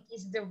think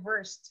is the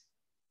worst?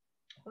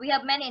 We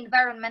have many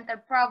environmental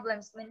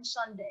problems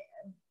mentioned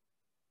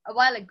a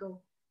while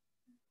ago.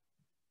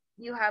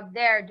 You have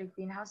there the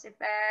greenhouse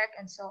effect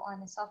and so on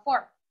and so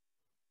forth.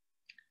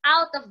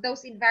 Out of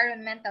those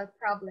environmental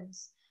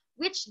problems,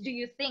 which do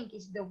you think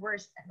is the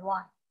worst and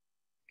why?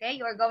 Okay,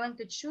 you are going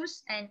to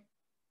choose and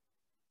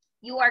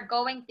you are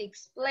going to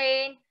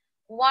explain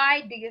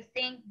why do you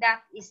think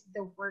that is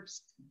the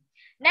worst.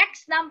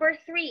 Next, number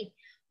 3.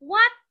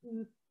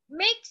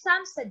 Make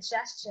some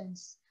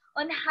suggestions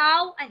on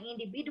how an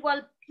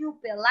individual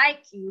pupil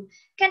like you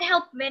can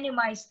help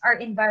minimize our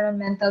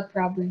environmental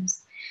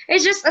problems.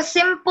 It's just a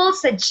simple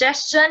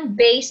suggestion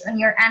based on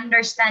your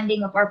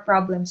understanding of our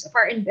problems, of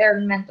our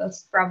environmental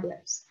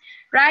problems.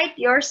 Write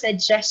your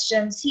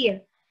suggestions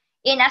here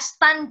in a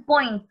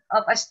standpoint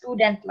of a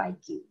student like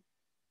you.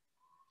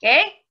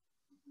 Okay?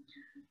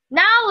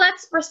 Now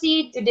let's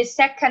proceed to the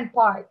second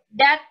part.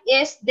 That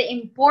is the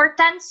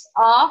importance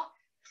of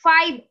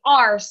 5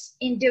 R's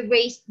in the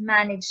waste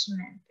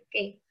management.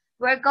 Okay,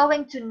 we're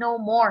going to know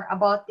more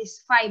about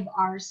these 5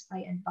 R's by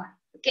and by.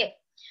 Okay,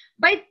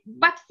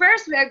 but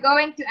first we are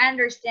going to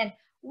understand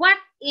what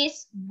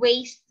is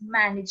waste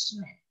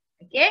management.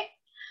 Okay,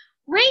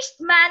 waste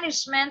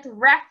management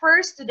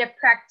refers to the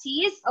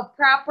practice of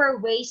proper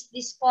waste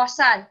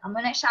disposal.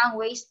 Amo na siya ang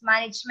waste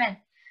management.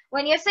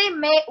 When you say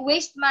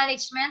waste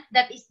management,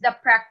 that is the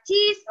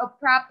practice of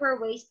proper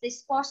waste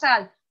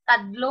disposal.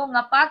 Tadlo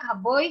nga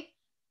paghaboy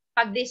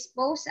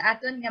pag-dispose sa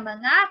aton nga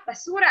mga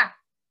basura.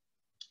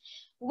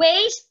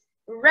 Waste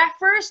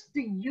refers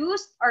to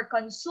used or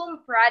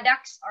consumed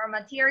products or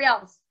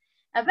materials.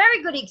 A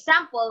very good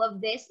example of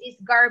this is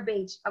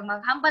garbage. Pag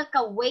maghambal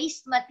ka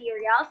waste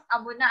materials,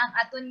 amo na ang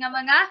aton nga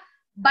mga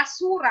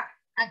basura.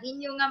 Ang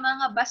inyong nga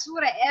mga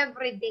basura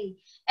everyday.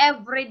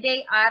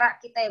 Everyday ara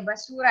kitay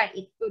basura.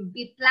 It could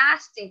be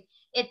plastic,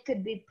 it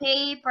could be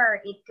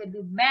paper, it could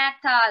be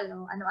metal,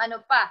 o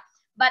ano-ano pa.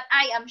 But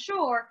I am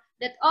sure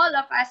that all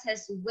of us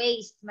has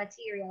waste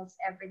materials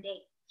every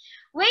day.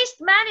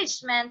 Waste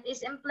management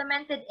is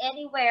implemented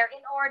anywhere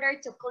in order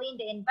to clean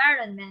the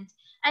environment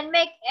and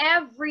make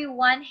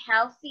everyone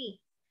healthy.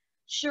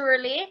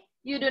 Surely,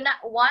 you do not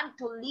want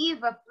to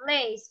leave a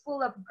place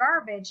full of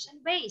garbage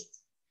and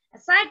waste.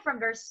 Aside from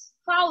their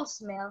foul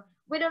smell,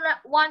 we do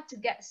not want to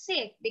get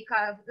sick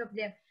because of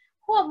them.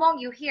 Who among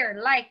you here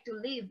like to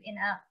live in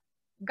a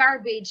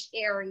garbage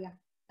area?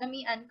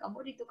 Namian ka mo,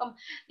 dito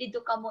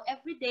ka mo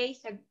every day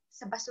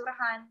sa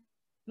basurahan,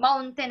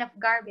 mountain of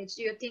garbage.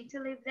 Do you think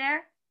to live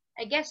there?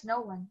 I guess no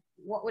one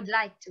would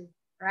like to,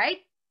 right?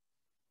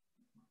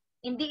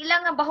 Hindi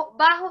lang ang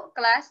baho-baho,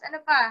 class.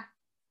 Ano pa?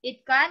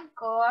 It can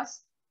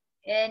cause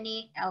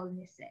any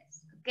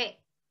illnesses. Okay.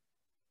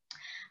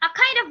 A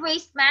kind of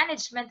waste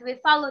management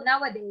we follow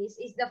nowadays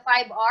is the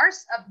 5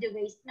 R's of the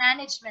waste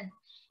management.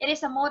 It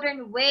is a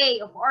modern way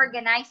of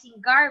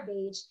organizing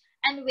garbage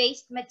and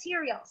waste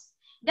materials.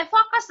 The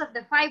focus of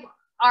the 5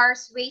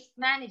 R's waste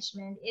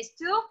management is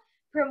to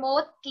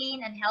promote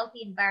clean and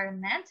healthy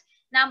environment.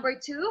 Number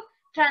 2,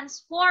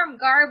 transform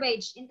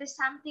garbage into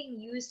something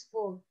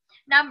useful.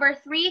 Number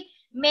 3,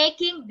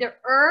 making the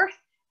earth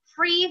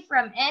free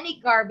from any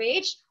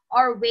garbage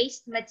or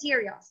waste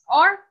materials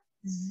or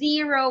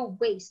zero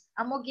waste.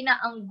 Amo gina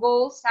ang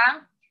goal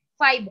sa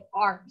 5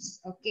 R's.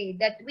 Okay,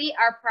 that we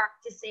are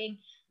practicing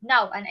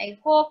now, and I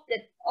hope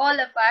that all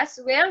of us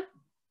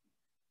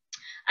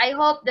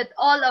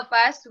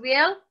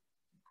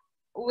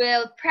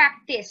will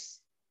practice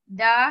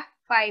the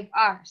 5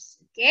 R's.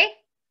 Okay?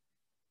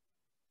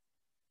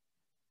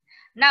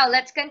 Now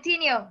let's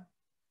continue.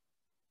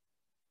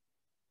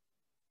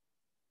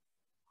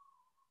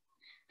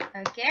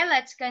 Okay,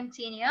 let's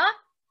continue.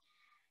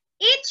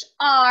 Each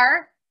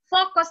R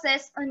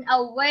focuses on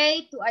a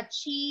way to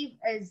achieve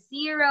a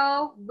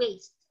zero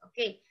waste.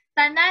 Okay,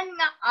 tanan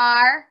nga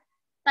R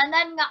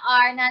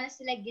na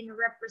sila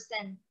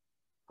gin-represent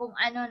kung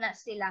ano na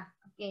sila.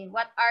 Okay,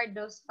 what are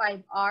those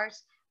 5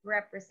 R's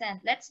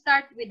represent? Let's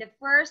start with the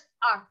first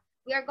R.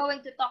 We are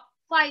going to talk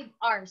 5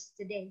 R's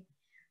today.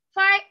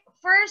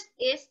 First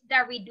is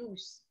the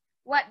reduce.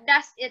 What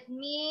does it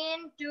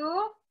mean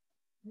to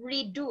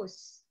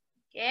reduce?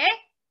 Okay?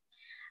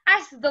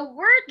 As the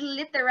word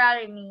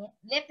literally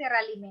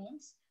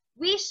means,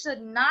 we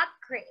should not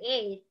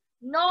create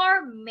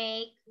nor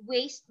make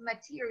waste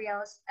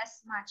materials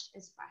as much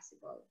as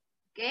possible.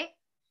 Okay?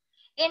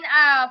 In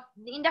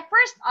the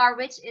first R,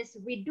 which is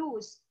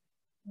reduce,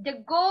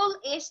 the goal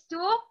is to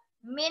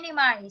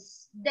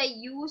minimize the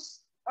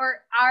use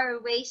or our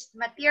waste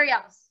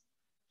materials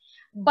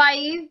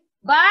by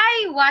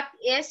what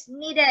is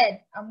needed.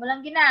 Amo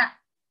lang gina,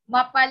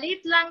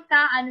 mapalit lang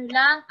ta ano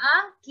lang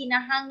ang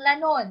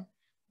kinahanglanon.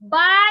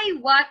 Buy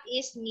what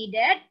is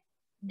needed.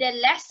 The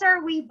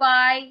lesser we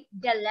buy,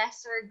 the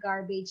lesser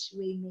garbage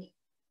we make.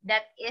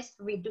 That is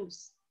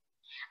reduce.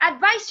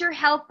 Advise your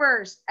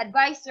helpers,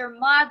 advise your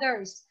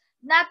mothers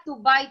not to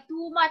buy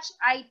too much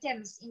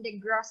items in the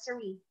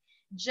grocery.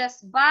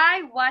 Just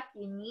buy what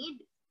you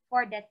need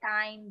for the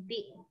time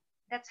being.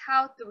 That's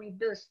how to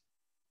reduce.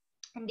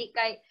 Hindi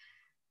kay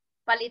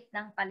palit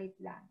ng palit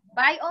lang.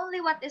 Buy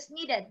only what is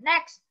needed.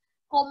 Next,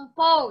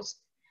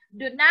 compost.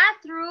 Do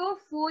not throw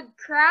food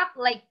crap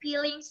like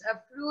peelings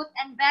of fruit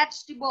and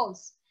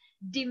vegetables.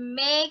 They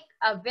make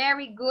a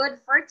very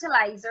good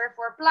fertilizer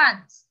for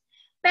plants.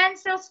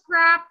 Pencil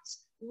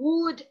scraps,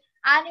 wood,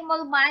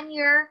 animal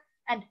manure,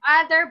 and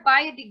other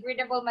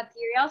biodegradable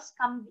materials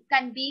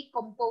can be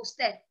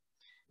composted.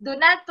 Do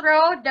not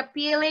throw the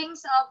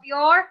peelings of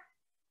your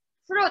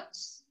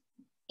fruits.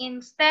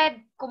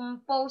 Instead,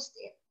 compost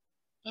it.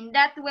 In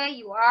that way,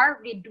 you are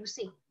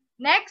reducing.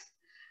 Next,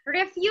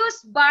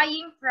 refuse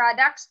buying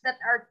products that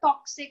are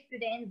toxic to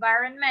the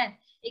environment.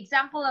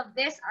 Example of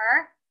this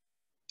are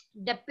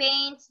the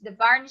paints, the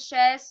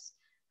varnishes,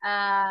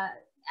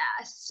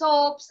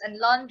 soaps, and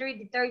laundry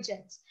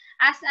detergents.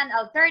 As an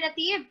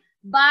alternative,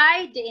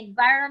 buy the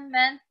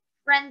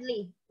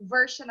environment-friendly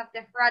version of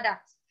the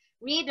products.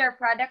 Read their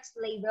products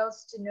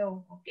labels to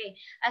know. Okay,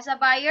 as a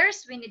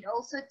buyers, we need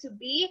also to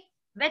be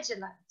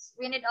vigilant.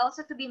 We need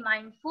also to be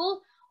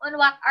mindful on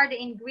what are the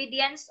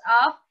ingredients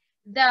of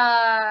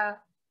the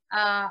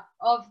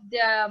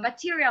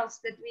materials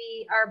that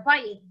we are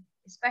buying,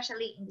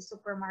 especially in the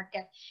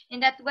supermarket. In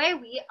that way,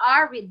 we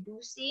are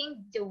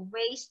reducing the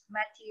waste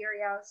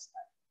materials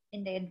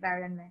in the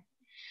environment.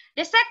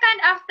 The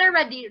second after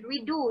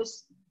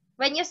reduce,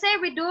 when you say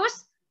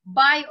reduce,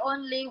 buy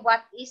only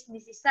what is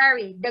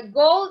necessary. The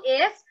goal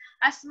is,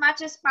 as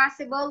much as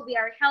possible, we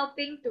are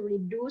helping to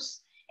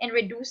reduce and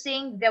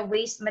reducing the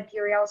waste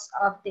materials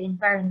of the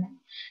environment.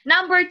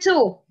 Number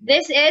 2,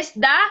 this is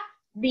the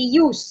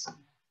reuse.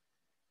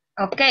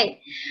 Okay,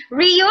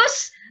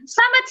 reuse.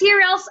 Some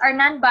materials are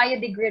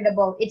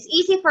non-biodegradable. It's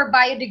easy for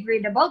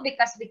biodegradable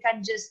because we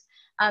can just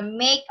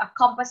make a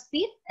compost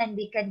pit and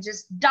we can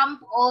just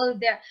dump all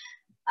the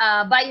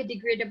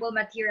biodegradable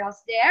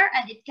materials there,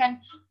 and it can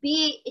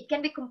be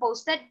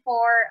composted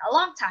for a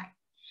long time.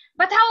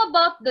 But how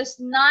about those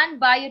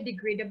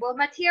non-biodegradable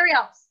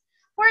materials?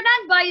 For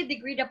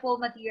non-biodegradable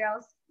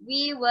materials,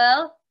 we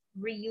will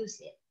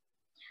reuse it.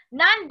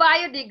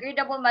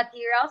 Non-biodegradable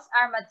materials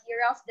are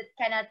materials that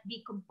cannot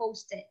be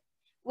composted.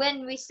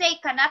 When we say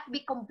cannot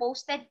be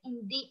composted,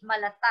 hindi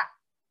malata.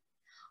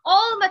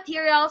 All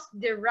materials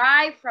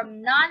derived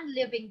from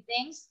non-living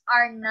things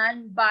are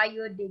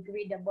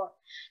non-biodegradable.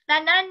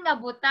 Tanan nga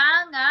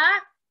butang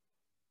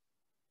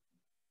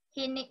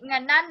nga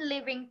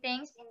non-living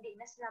things, hindi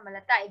na sila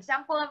malata.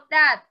 Example of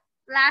that,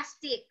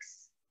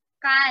 plastics,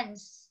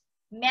 cans,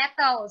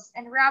 metals,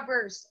 and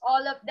rubbers.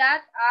 All of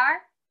that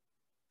are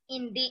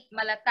hindi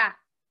malata.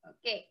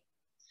 Okay.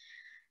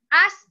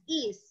 As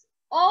is,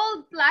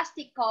 all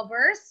plastic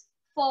covers,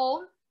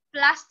 foam,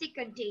 plastic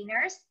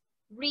containers,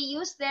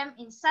 reuse them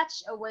in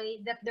such a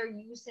way that their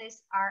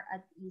uses are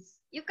at ease.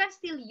 You can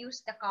still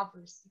use the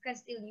covers. You can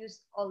still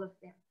use all of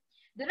them.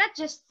 Do not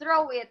just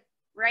throw it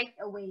right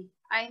away.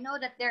 I know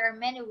that there are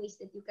many ways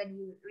that you can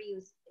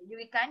reuse.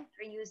 You can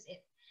reuse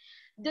it.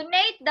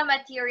 Donate the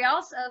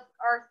materials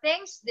or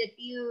things that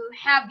you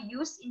have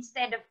used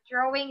instead of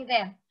throwing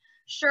them.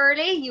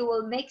 Surely you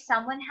will make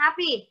someone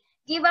happy.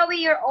 Give away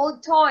your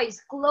old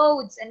toys,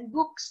 clothes, and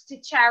books to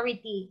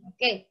charity.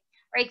 Okay.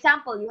 For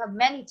example, you have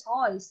many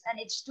toys and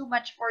it's too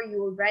much for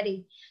you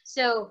already.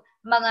 So,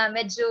 mga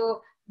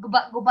medyo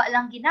guba-guba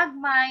lang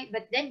ginagmay,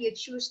 but then you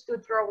choose to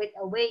throw it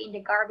away in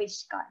the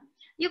garbage can.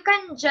 You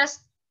can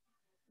just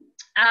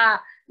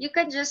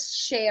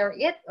share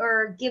it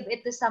or give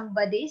it to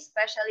somebody,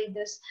 especially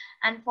those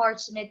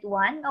unfortunate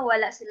one na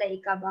wala sila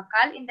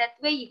ikabakal. In that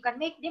way, you can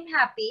make them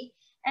happy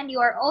and you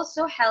are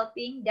also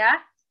helping the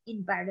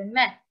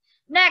environment.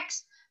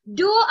 Next,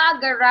 do a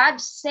garage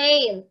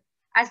sale.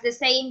 As the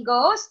saying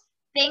goes,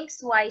 think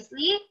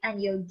wisely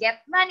and you'll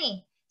get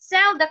money.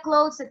 Sell the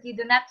clothes that you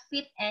do not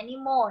fit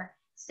anymore.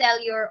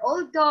 Sell your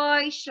old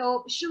toys,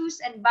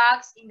 shoes, and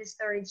bags in the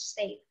storage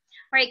safe.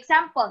 For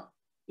example,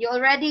 you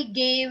already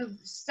gave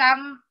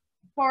some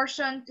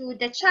portion to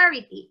the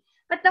charity.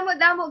 But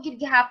damo-damo gid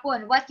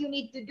gihapon, what you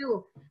need to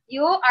do?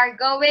 You are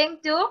going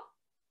to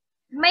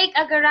make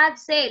a garage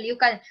sale. You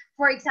can,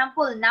 for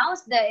example, now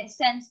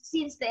since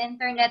the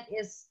internet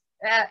is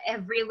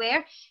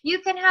everywhere, you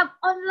can have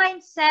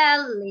online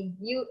selling.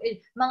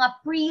 Mga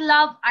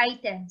pre-love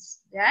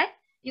items, right?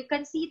 You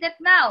can see that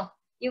now.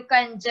 You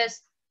can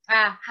just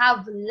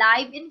have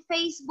live in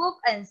Facebook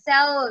and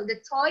sell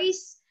the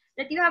toys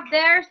that you have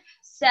there,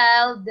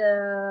 sell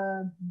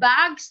the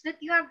bags that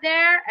you have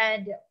there,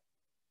 and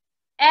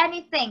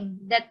anything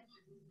that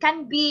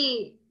can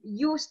be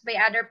used by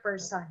other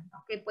person.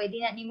 Okay, pwede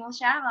na nimo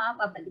siya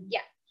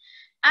mapabaligya.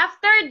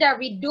 After the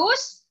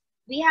reduce,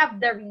 we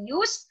have the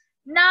reuse.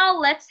 Now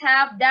let's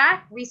have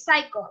the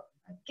recycle.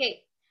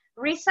 Okay,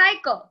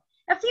 recycle.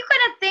 If you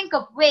cannot think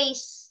of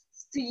ways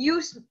to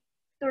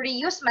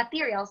reuse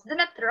materials, do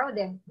not throw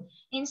them.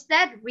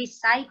 Instead,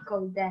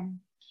 recycle them.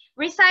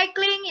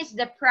 Recycling is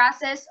the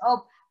process of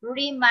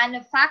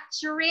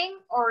remanufacturing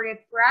or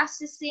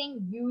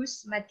reprocessing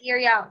used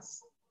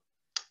materials.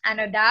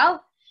 Ano daw?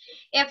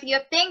 If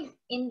you think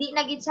hindi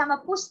na gid siya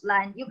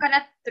mapuslan, you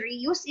cannot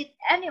reuse it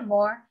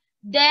anymore,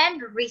 then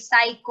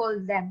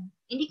recycle them.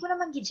 Hindi ko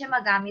naman gid siya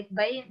magamit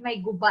ba?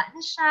 May guba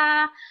na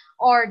siya?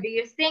 Or do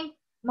you think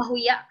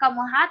mahuya ka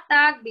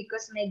mohatag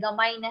because may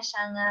gamay na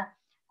siya nga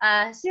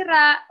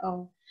sira?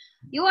 Oh.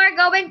 You are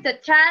going to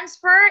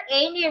transfer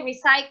any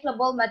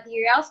recyclable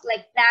materials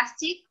like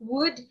plastic,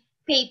 wood,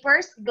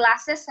 papers,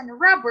 glasses, and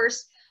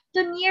rubbers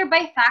to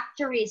nearby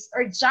factories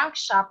or junk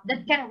shop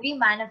that can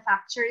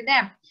remanufacture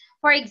them.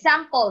 For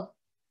example,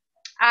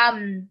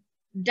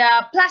 the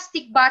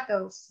plastic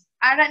bottles.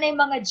 Ara na yung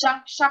mga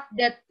junk shop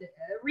that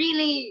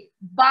really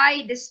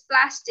buy this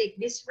plastic,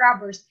 these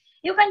rubbers.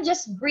 You can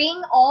just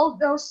bring all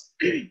those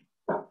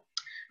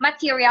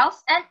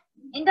materials and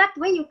in that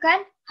way you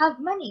can have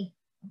money.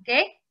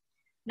 Okay?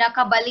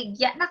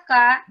 Nakabaligya na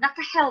ka,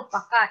 nakahelp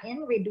ka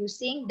in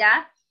reducing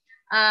the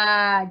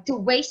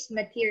waste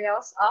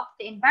materials of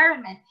the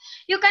environment.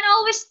 You can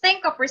always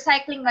think of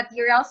recycling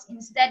materials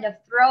instead of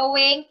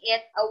throwing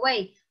it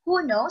away.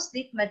 Who knows,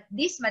 these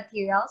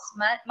materials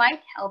might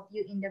help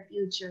you in the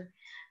future.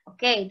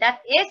 Okay,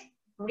 that is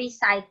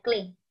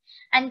recycling.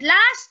 And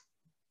last,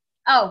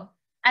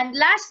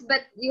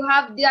 but you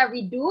have the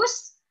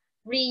reduce,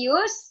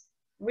 reuse,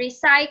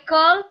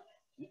 recycle.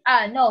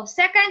 No,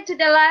 second to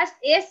the last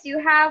is you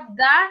have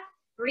the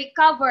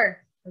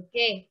recover.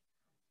 Okay.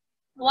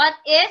 What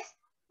is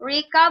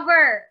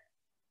recover?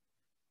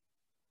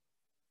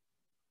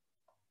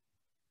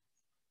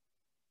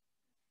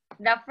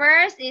 The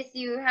first is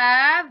you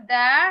have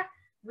the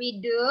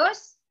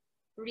reduce,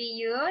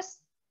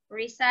 reuse,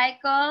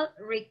 recycle,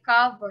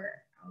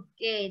 recover.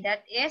 Okay,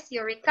 that is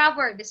your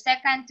recover, the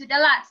second to the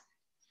last.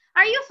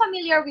 Are you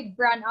familiar with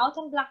brownout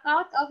and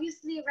blackout?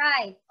 Obviously,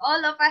 right.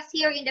 All of us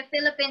here in the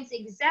Philippines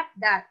accept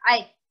that.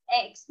 I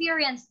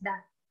experienced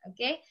that,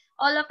 okay?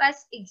 All of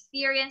us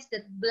experience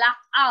that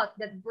blackout,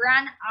 that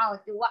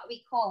brownout, what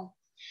we call.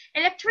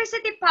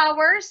 Electricity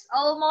powers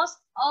almost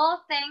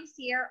all things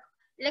here.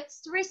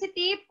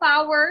 Electricity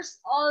powers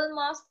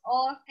almost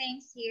all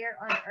things here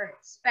on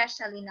Earth,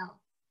 especially now.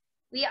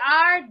 We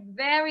are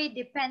very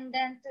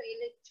dependent to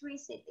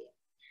electricity.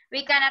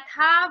 We cannot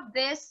have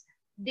this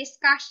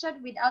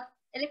discussion without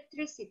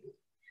electricity.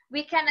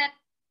 We cannot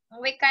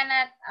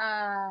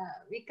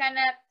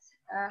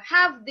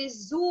have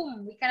this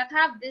Zoom. We cannot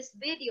have this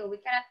video. We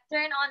cannot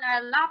turn on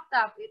our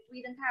laptop if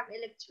we don't have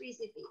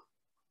electricity.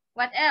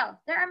 What else?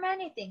 There are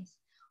many things.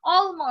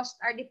 Almost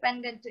are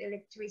dependent to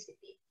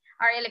electricity.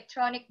 Our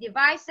electronic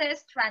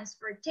devices,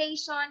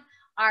 transportation,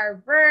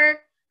 our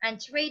work, and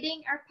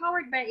trading are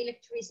powered by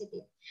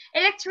electricity.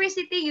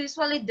 Electricity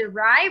usually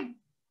derived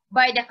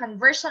by the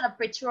conversion of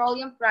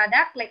petroleum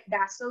product like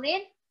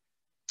gasoline.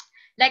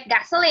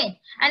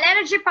 An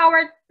energy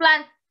powered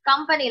plant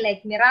company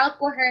like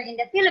Meralco here in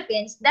the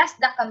Philippines does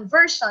the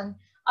conversion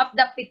of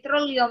the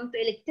petroleum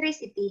to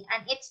electricity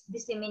and its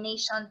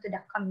dissemination to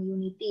the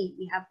community.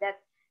 We have that,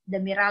 the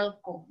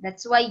Meralco.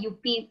 That's why you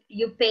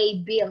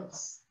pay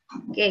bills.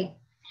 Okay.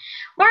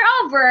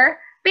 Moreover,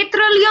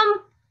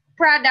 petroleum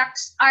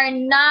products are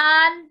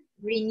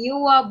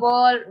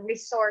non-renewable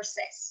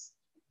resources.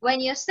 When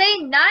you say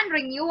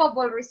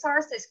non-renewable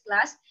resources,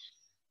 class,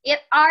 it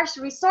are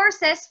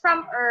resources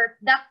from Earth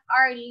that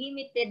are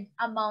limited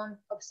amount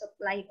of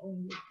supply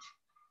only.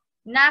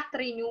 Not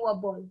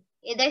renewable.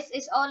 This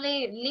is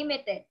only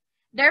limited.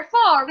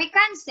 Therefore, we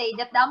can say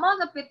that the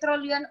amount of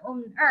petroleum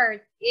on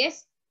Earth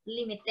is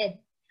limited.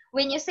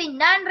 When you say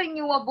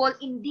non-renewable,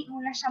 hindi mo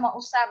na siya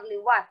mausar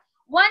liwat.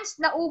 Once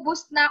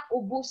naubos na,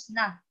 ubos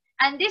na.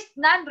 And these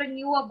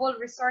non-renewable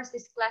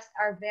resources, class,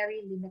 are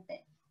very limited.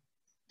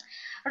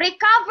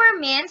 Recover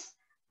means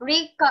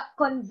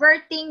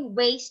converting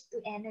waste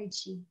to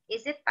energy.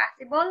 Is it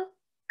possible?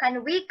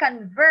 Can we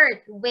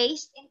convert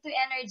waste into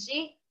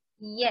energy?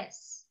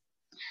 Yes.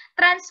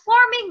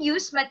 Transforming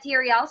used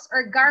materials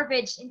or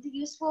garbage into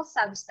useful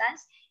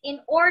substance in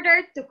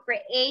order to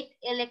create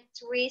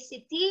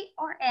electricity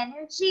or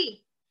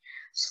energy.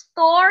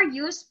 Store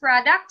used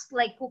products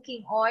like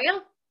cooking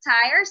oil,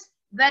 tires,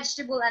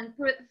 vegetable and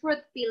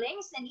fruit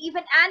peelings, and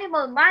even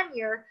animal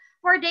manure,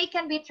 for they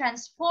can be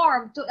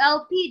transformed to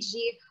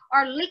LPG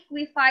or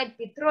liquefied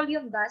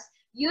petroleum gas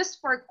used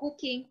for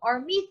cooking,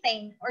 or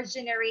methane or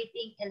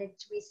generating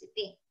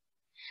electricity.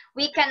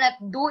 We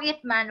cannot do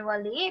it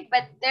manually,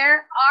 but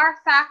there are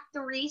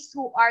factories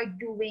who are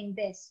doing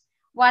this.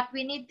 What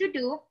we need to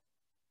do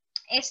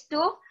is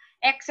to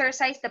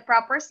exercise the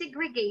proper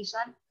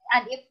segregation,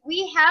 and if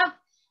we have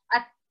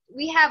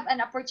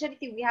an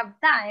opportunity, we have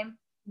time,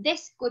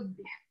 this could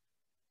be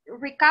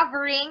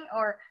recovering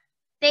or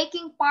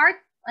taking part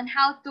on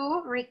how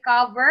to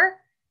recover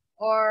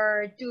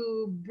or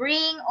to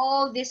bring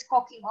all this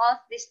cooking off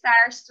these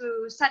tires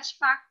to such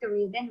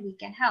factory, then we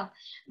can help.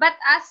 But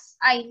as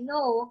I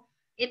know,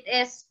 it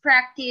is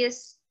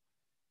practiced,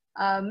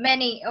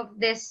 many of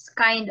this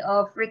kind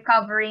of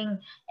recovering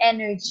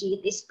energy,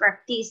 it is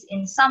practiced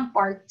in some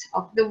parts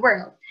of the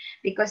world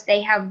because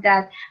they have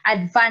that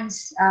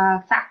advanced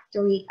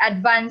factory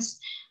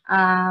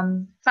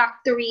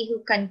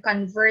who can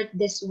convert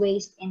this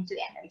waste into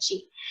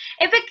energy.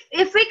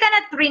 If we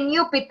cannot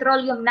renew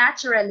petroleum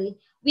naturally,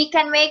 we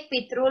can make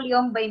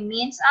petroleum by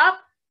means of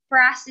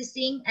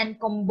processing and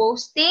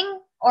combusting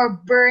or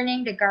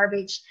burning the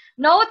garbage.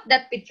 Note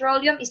that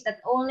petroleum is not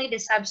only the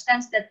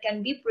substance that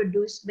can be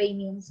produced by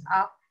means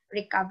of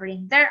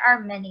recovering. There are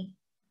many.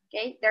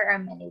 Okay, there are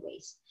many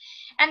ways.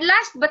 And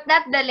last but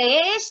not the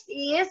least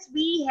is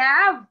we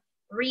have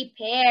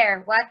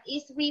repair. What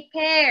is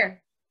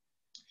repair?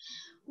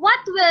 What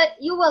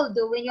you will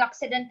do when you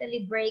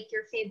accidentally break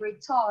your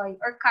favorite toy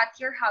or cut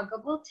your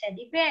huggable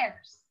teddy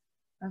bears?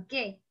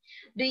 Okay.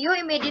 Do you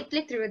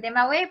immediately throw them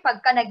away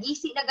pagka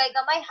nagisi na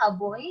gamay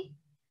haboy?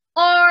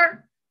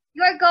 Or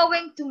you are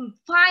going to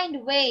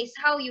find ways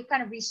how you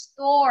can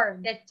restore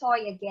the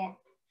toy again?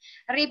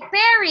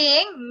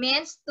 Repairing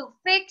means to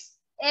fix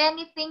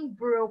anything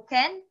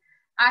broken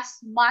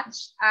as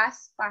much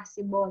as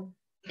possible.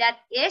 That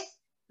is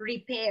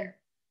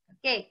repair.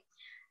 Okay.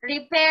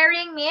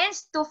 Repairing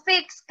means to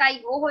fix,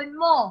 kayuhon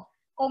mo.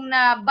 Kung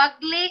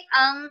nabagli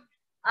ang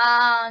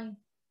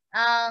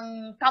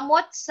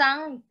kamot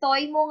sang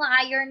toy mo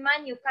nga Iron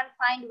Man, you can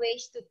find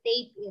ways to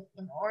tape it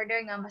in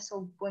order nga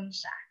masugpon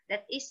siya.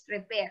 That is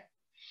repair.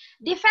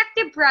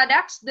 Defective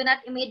products, do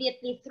not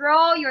immediately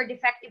throw your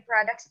defective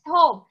products at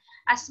home.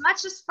 As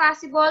much as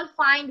possible,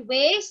 find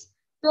ways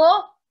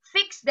to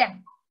fix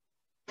them.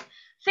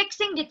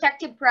 Fixing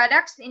defective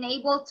products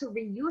enable to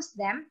reuse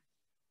them,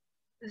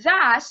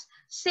 thus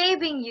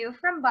saving you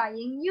from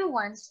buying new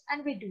ones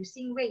and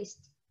reducing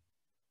waste.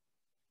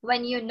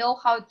 When you know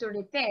how to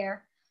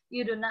repair,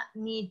 you do not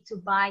need to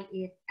buy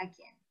it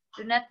again.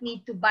 Do not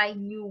need to buy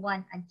new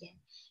one again.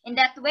 In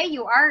that way,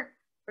 you are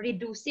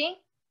reducing,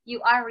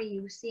 you are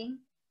reusing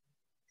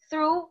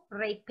through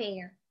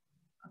repair.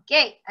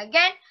 Okay,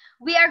 again,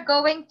 we are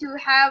going to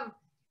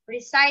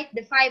recite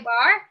the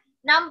 5R.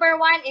 Number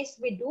 1 is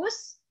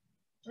reduce.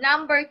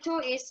 Number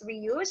 2 is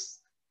reuse.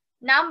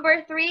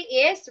 Number 3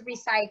 is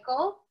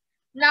recycle.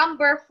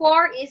 Number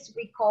 4 is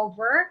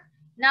recover.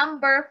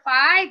 Number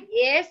 5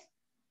 is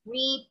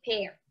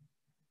repair.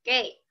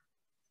 Okay.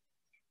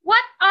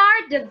 What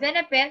are the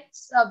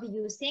benefits of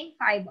using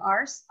 5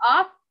 R's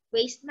of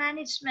waste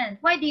management?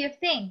 Why do you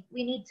think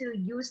we need to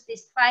use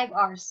these 5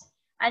 R's?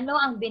 Ano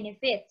ang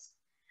benefits?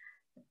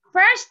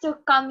 First, to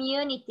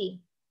community.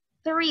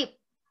 Thrift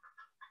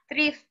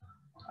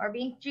or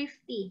being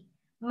thrifty.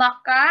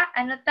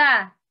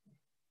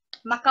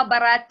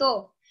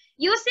 Makabarato.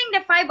 Using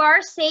the 5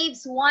 R's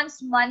saves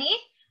one's money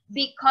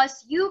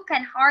because you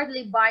can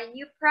hardly buy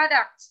new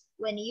products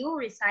when you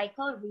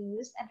recycle,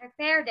 reuse, and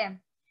repair them.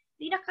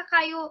 Di na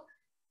kayo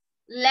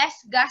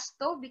less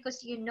gasto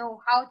because you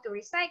know how to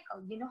recycle,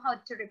 you know how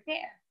to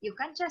repair. You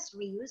can just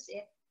reuse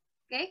it.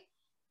 Okay?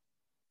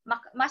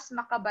 Mas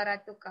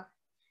makabarato ka.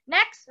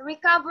 Next,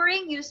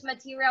 recovering used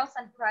materials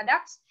and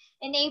products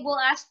enable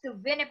us to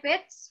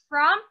benefit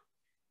from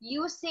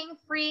using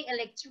free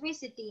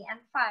electricity and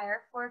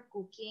fire for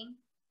cooking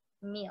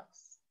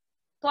meals.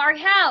 To our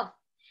health,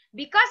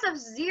 because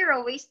of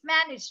zero waste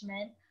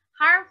management,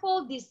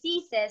 Harmful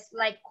diseases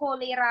like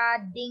cholera,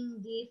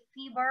 dengue,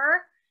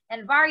 fever,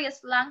 and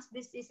various lungs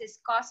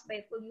diseases caused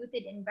by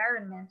polluted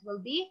environment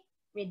will be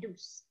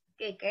reduced.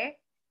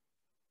 Okay?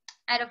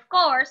 And of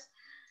course,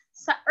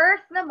 sa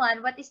Earth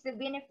naman, what is the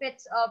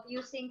benefits of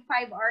using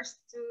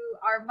 5Rs to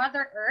our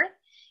Mother Earth?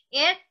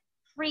 It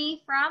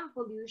free from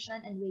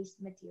pollution and waste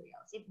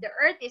materials. If the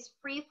Earth is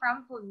free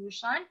from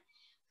pollution,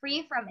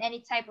 free from any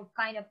type of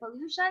kind of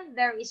pollution,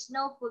 there is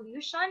no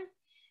pollution.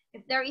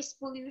 If there is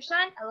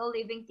pollution, all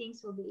living things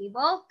will be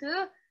able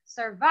to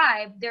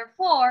survive.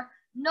 Therefore,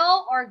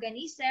 no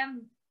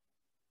organism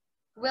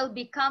will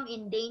become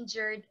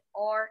endangered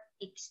or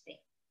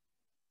extinct.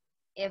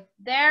 If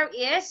there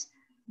is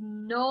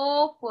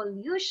no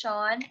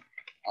pollution,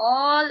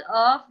 all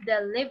of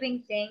the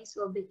living things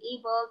will be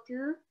able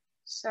to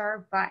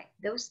survive.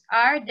 Those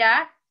are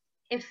the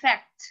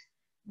effect.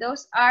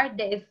 Those are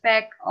the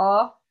effect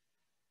of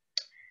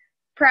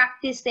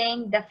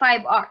practicing the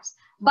 5Rs.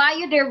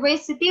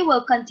 Biodiversity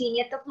will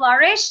continue to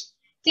flourish.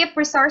 Keep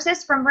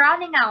resources from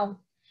running out.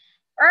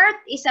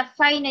 Earth is a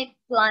finite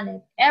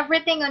planet.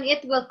 Everything on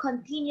it will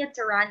continue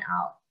to run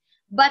out.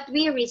 But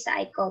we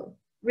recycle,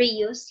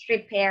 reuse,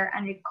 repair,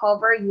 and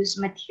recover used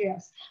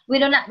materials. We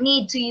do not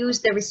need to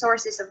use the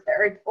resources of the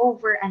earth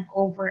over and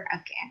over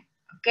again.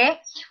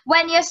 Okay?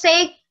 When you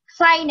say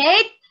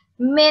finite,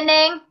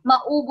 meaning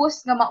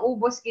maubos nga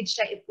maubos gid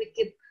siya if we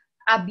keep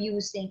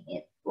abusing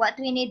it. What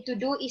we need to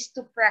do is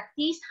to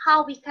practice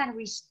how we can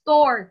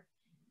restore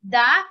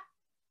the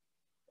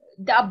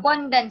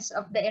abundance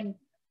of the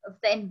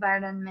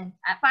environment.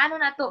 Paano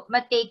na to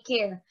ma-take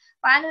care?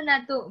 Paano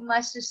na to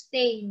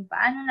ma-sustain?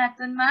 Paano na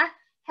to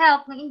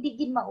ma-help na hindi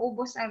gid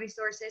maubos ang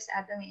resources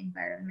atong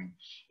environment?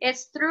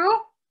 It's through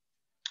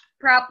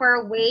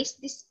proper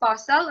waste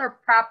disposal or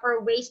proper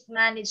waste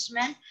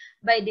management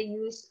by the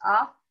use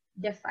of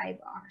the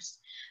 5Rs.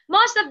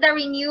 Most of the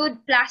renewed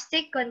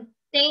plastic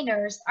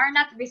containers are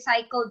not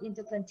recycled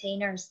into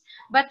containers,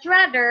 but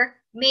rather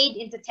made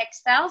into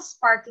textiles,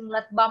 parking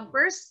lot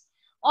bumpers,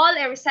 all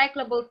are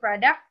recyclable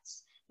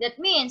products. That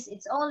means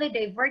it's only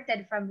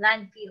diverted from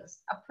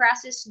landfills, a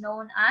process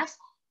known as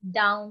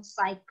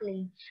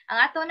downcycling. Ang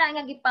ato na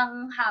nga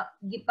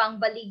gipang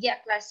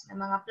baligya class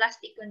ng mga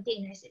plastic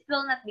containers, it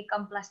will not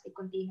become plastic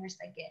containers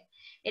again.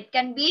 It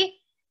can be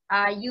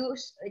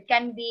it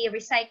can be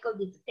recycled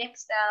into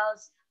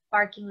textiles,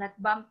 parking lot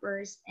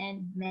bumpers,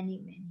 and many,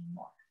 many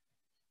more.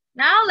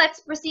 Now,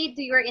 let's proceed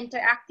to your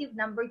interactive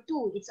number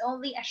 2. It's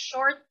only a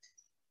short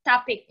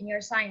topic in your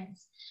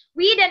science.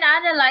 Read and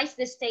analyze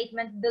the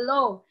statement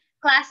below.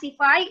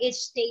 Classify each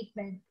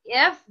statement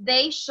if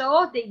they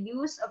show the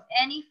use of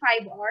any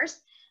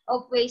 5Rs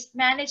of waste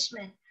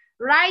management.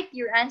 Write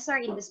your answer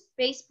in the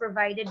space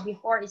provided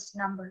before its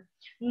number.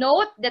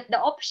 Note that the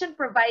option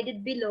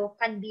provided below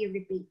can be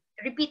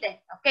repeated.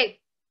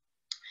 Okay.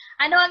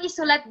 Ano ang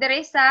isulat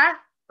dere sa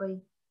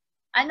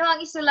Ano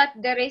ang isulat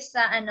dere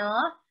sa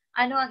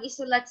Ano ang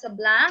isulat sa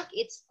blank?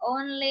 It's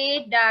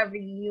only the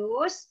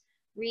reuse,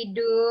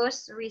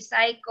 reduce,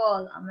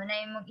 recycle. Amo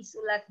na imong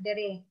isulat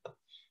dere.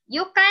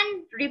 You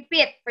can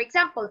repeat. For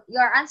example,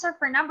 your answer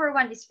for number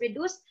 1 is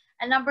reduce,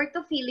 and number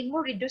 2, feeling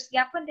mo reduce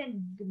yapon, then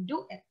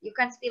do it. You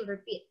can still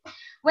repeat.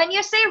 When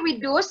you say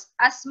reduce,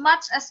 as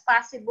much as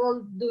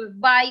possible, do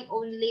buy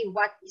only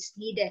what is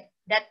needed.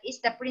 That is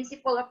the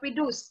principle of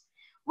reduce.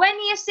 When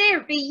you say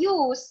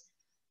reuse,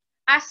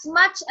 as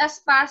much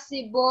as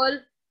possible,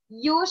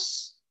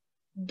 use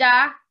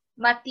the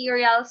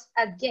materials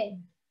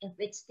again, if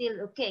it's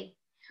still okay.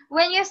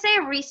 When you say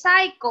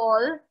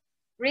recycle,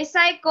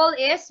 recycle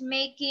is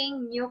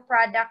making new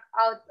product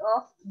out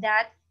of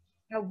that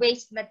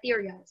waste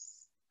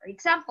materials. For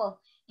example,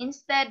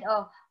 instead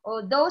of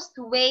those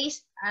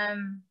waste,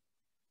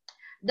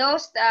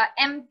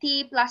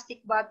 empty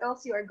plastic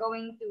bottles, you are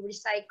going to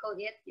recycle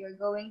it. You're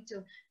going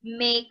to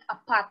make a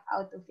pot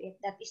out of it.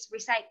 That is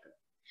recycle.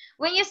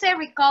 When you say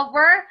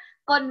recover,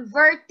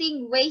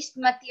 converting waste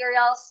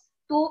materials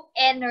to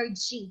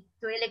energy,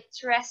 to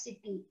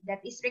electricity.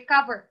 That is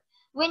recover.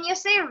 When you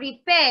say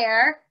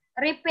repair,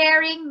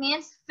 repairing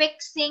means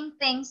fixing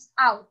things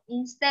out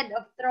instead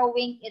of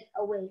throwing it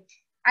away.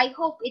 I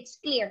hope it's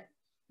clear.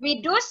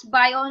 Reduce,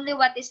 buy only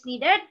what is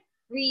needed.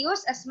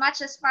 Reuse, as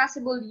much as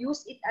possible,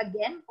 use it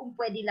again, kung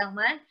pwede lang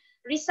man.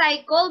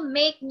 Recycle,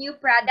 make new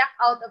product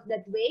out of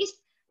that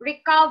waste.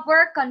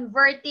 Recover,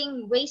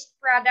 converting waste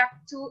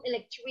product to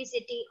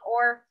electricity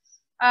or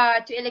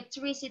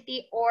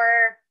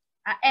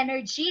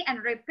energy.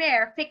 And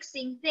repair,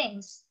 fixing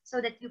things so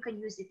that you can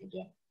use it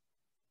again.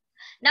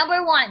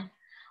 Number 1.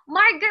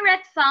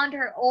 Margaret found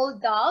her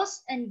old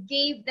dolls and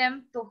gave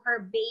them to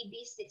her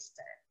baby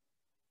sister.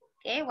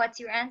 Okay, what's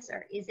your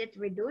answer? Is it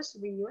reduce,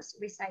 reuse,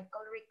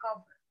 recycle,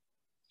 recover?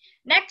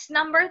 Next,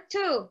 number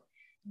 2.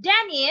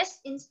 Dennis,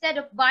 instead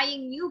of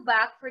buying new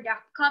bag for the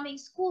upcoming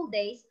school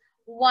days,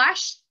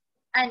 washed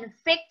and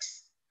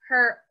fixed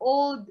her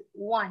old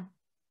one.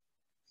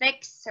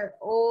 Fix her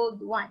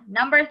old one.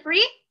 Number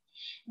 3.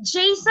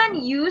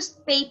 Jason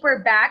used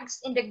paper bags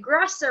in the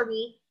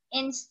grocery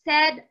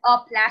instead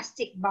of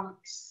plastic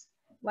bags.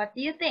 What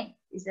do you think?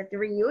 Is that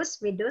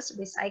reuse, reduce,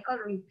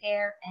 recycle,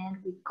 repair, and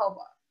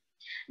recover.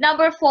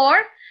 Number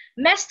 4,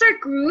 Mr.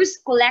 Cruz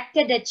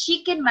collected the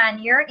chicken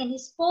manure in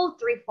his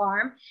poultry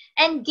farm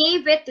and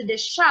gave it to the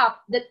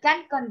shop that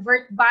can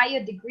convert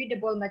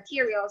biodegradable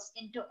materials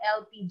into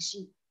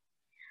LPG.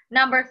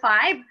 Number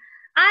 5,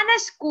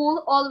 Anna's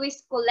school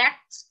always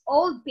collects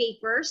old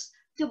papers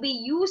to be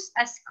used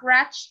as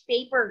scratch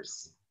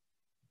papers.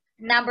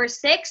 Number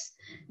 6,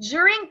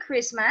 during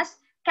Christmas,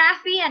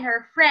 Kathy and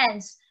her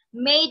friends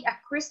made a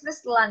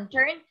Christmas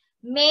lantern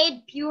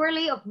made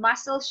purely of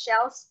mussel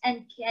shells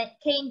and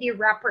candy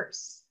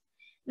wrappers.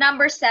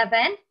 Number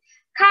 7,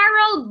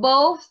 Carol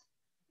bought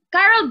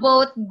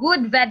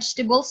good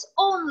vegetables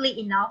only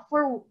enough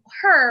for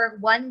her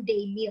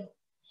one-day meal.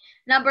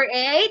 Number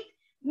 8,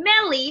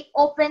 Melly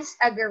opens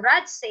a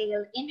garage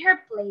sale in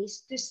her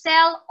place to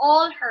sell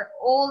all her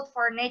old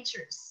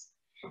furnitures.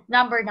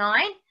 Number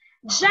 9,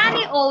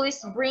 Johnny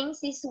always brings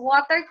his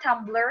water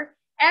tumbler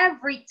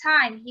every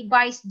time he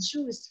buys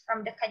juice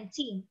from the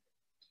canteen.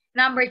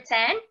 Number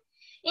 10,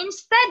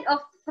 instead of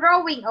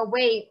throwing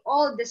away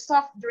all the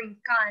soft drink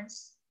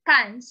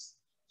cans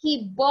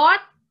he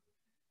bought,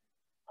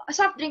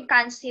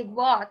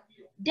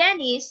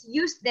 Dennis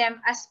used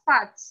them as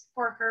pots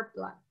for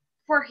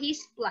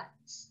his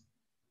plants.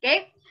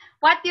 Okay,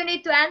 what you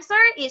need to answer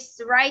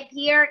is right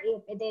here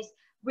if it is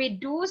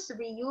reduce,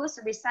 reuse,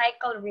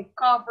 recycle,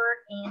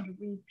 recover, and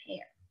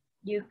repair.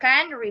 You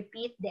can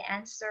repeat the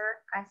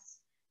answer as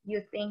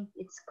you think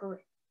it's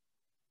correct.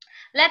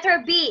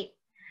 Letter B.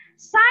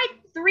 Cite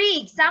 3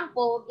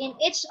 examples in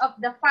each of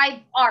the 5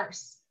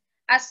 R's.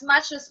 As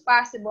much as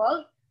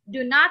possible,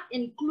 do not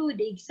include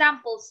the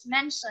examples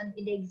mentioned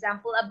in the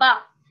example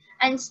above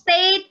and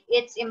state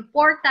its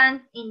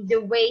importance in the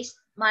waste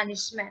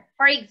management.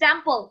 For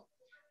example,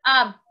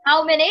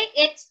 how many?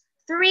 It's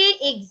 3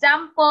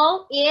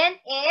 examples in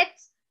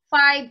its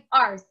 5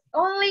 R's.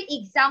 Only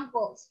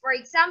examples. For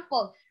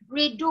example,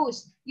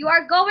 reduce. You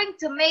are going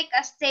to make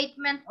a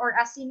statement or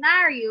a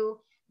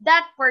scenario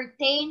that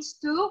pertains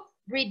to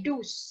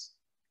reduce.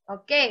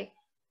 Okay.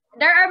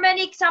 There are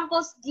many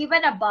examples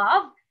given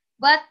above,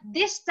 but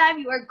this time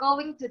you are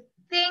going to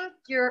think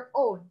your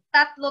own.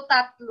 Tatlo.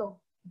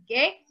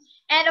 Okay.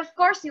 And of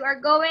course, you are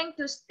going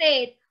to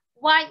state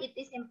why it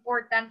is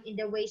important in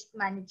the waste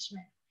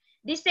management.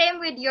 The same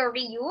with your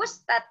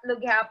reuse,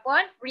 tatlo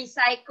gihapon,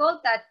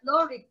 recycle,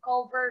 tatlo,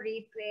 recover,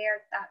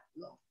 repair,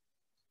 tatlo.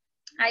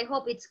 I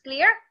hope it's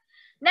clear.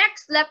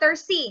 Next, letter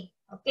C.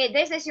 Okay,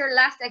 this is your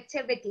last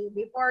activity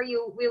before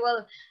we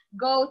will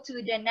go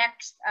to the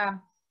next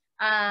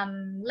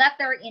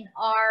letter in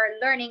our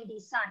learning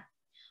design.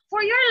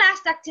 For your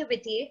last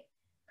activity,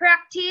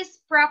 practice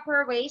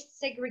proper waste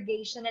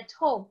segregation at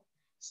home.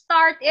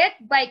 Start it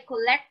by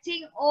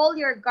collecting all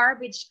your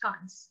garbage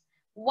cans.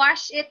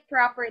 Wash it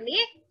properly.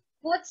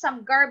 Put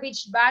some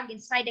garbage bag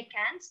inside the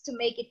cans to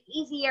make it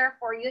easier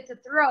for you to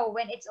throw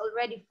when it's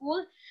already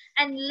full,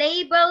 and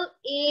label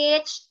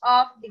each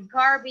of the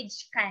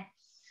garbage cans.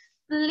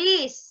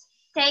 Please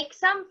take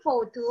some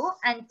photo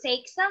and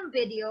take some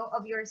video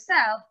of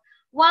yourself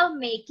while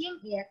making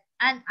it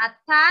and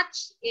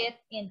attach it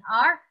in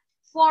our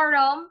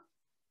forum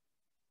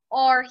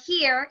or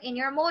here in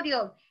your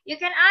module. You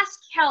can ask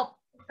help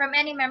from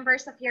any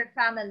members of your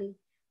family.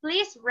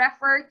 Please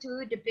refer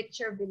to the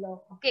picture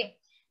below. Okay,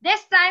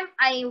 this time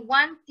I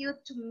want you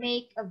to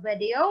make a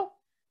video.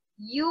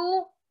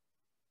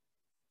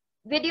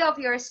 Video of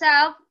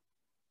yourself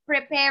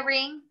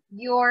preparing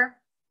your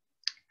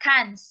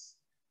cans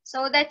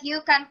so that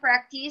you can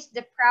practice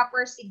the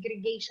proper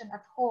segregation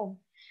at home.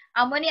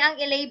 Amo ni ang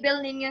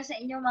i-label ninyo sa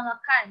inyong mga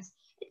cans.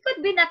 It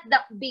could be not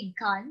that big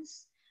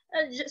cans.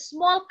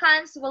 Small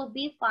cans will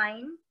be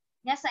fine.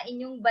 Nga sa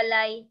inyong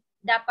balay,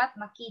 dapat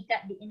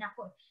makita di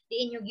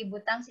inyo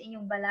gibutang sa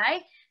inyong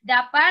balay.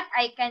 Dapat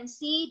I can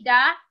see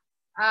the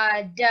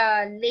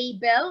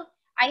label.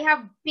 I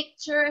have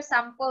picture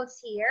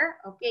samples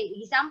here. Okay,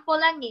 example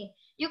lang ni.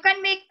 You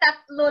can make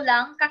tatlo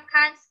lang ka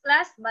cans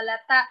class,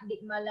 malata, di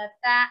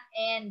malata,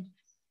 and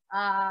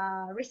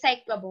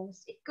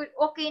recyclables. It could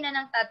okay na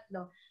ng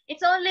tatlo.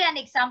 It's only an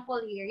example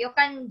here. You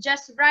can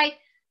just write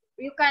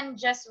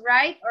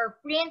or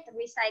print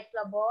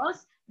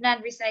recyclables,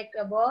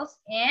 non-recyclables,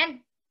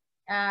 and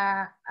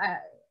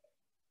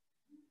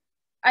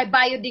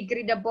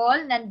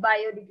biodegradable,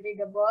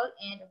 non-biodegradable,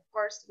 and of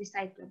course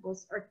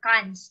recyclables or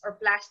cans or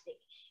plastic.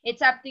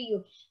 It's up to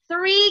you.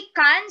 3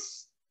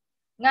 cans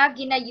nga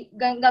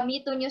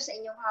gamito nyo sa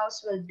inyong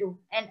house will do.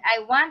 And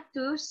I want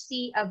to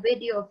see a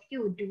video of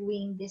you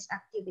doing this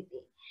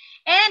activity.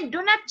 And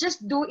do not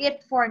just do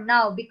it for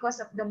now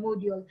because of the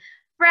module.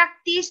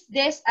 Practice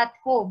this at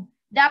home.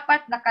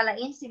 Dapat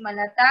nakalain si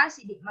malata,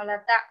 si di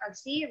malata, kag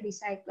si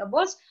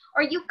recyclables.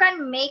 Or you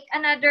can make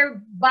another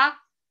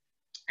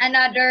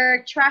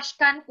trash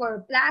can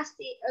for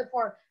plastic.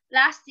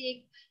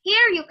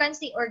 Here you can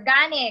see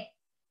organic.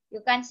 You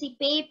can see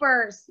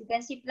papers, you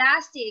can see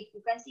plastic,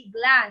 you can see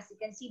glass, you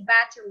can see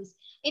batteries.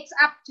 It's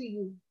up to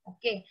you,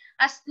 okay?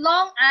 As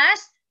long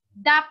as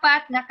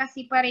dapat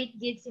nakaseparate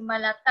gid si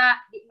malata,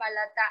 di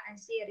malata, and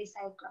si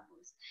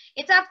recyclables.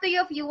 It's up to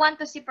you if you want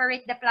to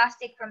separate the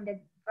plastic from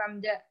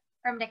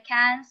the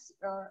cans,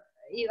 or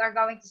you are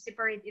going to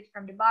separate it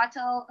from the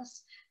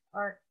bottles,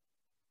 or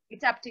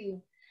it's up to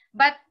you.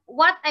 But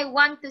what I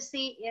want to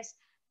see is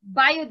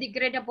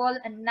biodegradable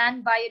and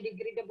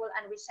non-biodegradable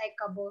and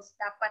recyclables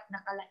dapat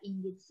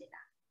nakalaingid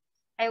sila.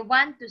 I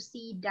want to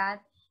see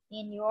that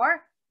in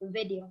your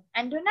video.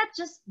 And do not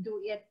just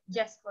do it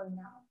just for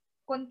now.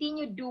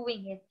 Continue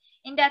doing it.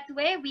 In that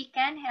way, we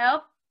can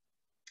help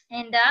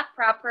in the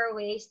proper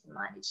waste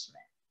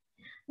management.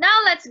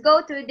 Now, let's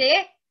go to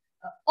the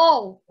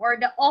O, or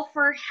the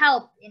offer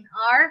help in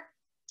our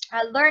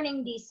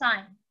learning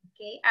design.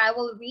 Okay, I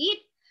will read.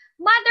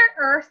 Mother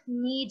Earth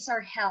needs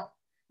our help.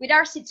 With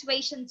our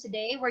situation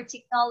today, where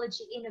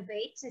technology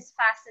innovates as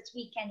fast as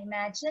we can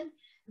imagine,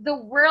 the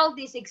world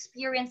is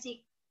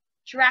experiencing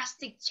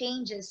drastic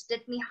changes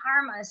that may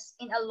harm us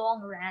in a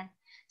long run.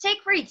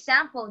 Take, for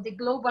example, the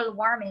global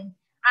warming,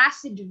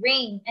 acid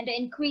rain, and the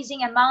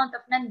increasing amount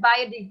of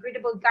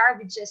non-biodegradable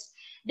garbages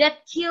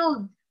that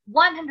killed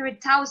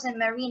 100,000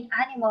 marine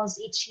animals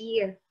each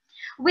year.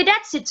 With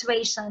that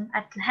situation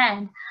at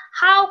hand,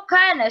 how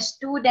can a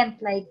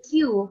student like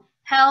you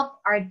help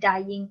our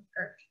dying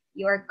Earth?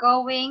 You are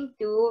going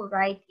to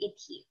write it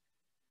here.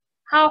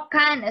 How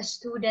can a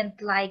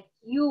student like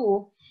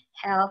you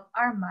help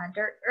our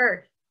Mother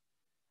Earth?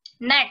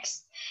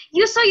 Next,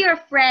 you saw your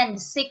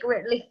friend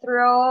secretly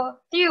throw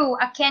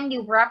a candy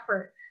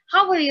wrapper.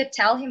 How will you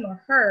tell him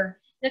or her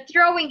that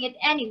throwing it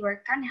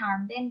anywhere can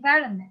harm the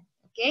environment?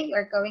 Okay, you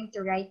are going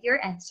to write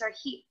your answer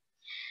here.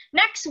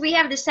 Next, we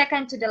have the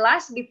second to the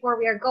last before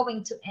we are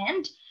going to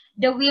end,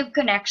 the weave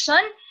connection.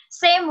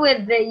 Same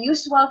with the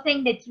usual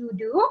thing that you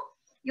do.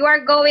 You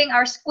are going,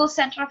 our school,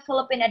 Central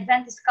Philippine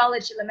Adventist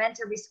College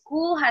Elementary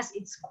School, has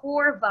its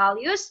core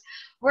values,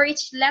 where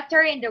each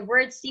letter in the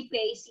word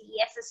CPACES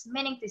has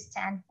meaning to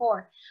stand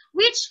for.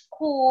 Which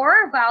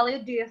core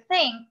value do you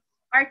think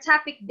our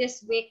topic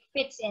this week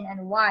fits in,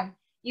 and why?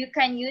 You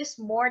can use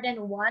more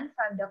than one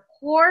from the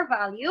core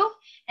value,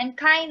 and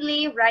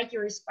kindly write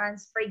your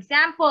response. For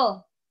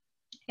example,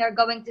 you're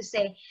going to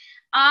say,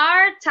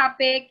 our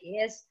topic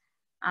is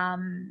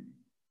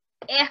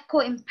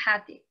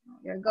eco-empathic.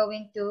 You're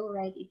going to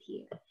write it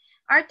here.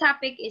 Our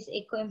topic is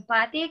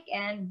eco-empathic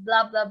and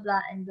blah, blah,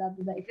 blah, and blah,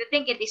 blah, blah. If you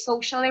think it is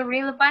socially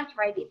relevant,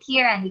 write it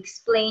here and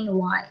explain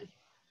why.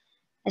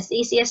 As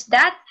easy as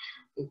that.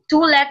 2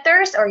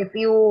 letters, or if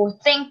you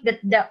think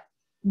that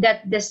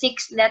the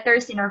 6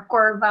 letters in our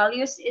core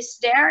values is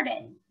there,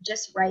 then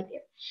just write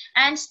it.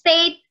 And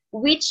state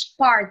which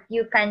part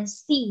you can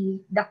see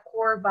the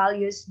core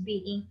values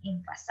being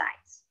emphasized.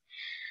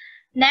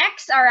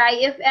 Next, our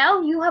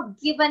IFL, you have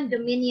given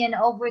dominion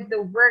over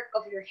the work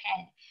of your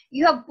head.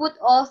 You have put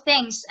all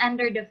things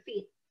under the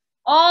feet,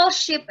 all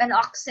sheep and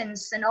oxen,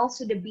 and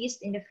also the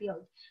beast in the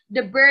field,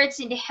 the birds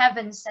in the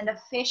heavens, and the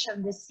fish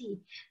of the sea,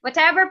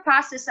 whatever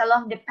passes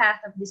along the path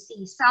of the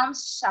sea.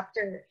 Psalms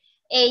chapter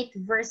 8,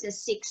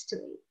 verses 6 to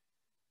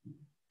 8.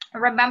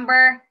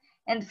 Remember,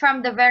 and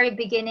from the very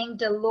beginning,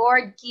 the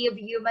Lord gave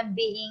human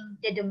being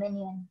the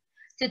dominion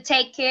to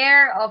take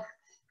care of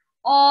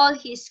all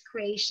his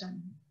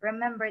creation.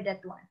 Remember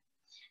that one.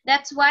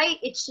 That's why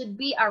it should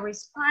be our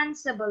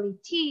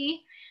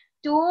responsibility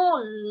to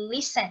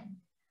listen,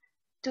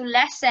 to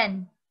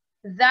lessen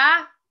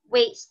the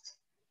waste,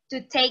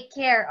 to take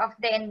care of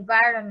the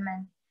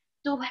environment,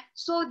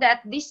 so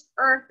that this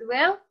earth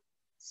will,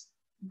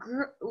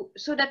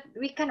 so that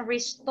we can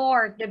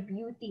restore the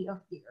beauty of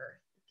the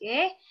earth.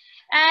 Okay?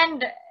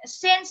 And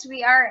since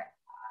we are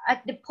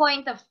at the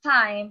point of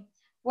time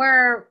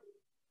where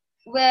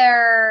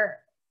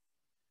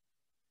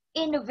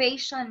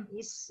innovation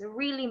is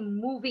really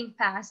moving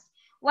fast,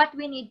 what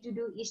we need to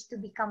do is to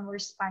become a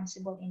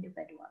responsible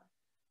individual.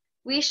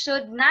 We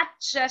should not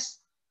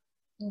just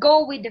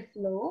go with the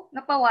flow,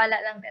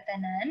 napawala lang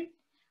tatanan.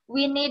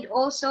 We need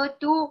also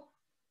to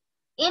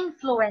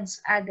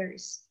influence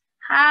others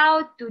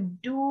how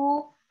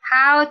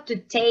to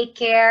take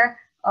care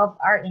of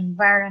our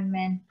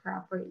environment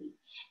properly.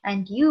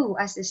 And you,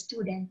 as a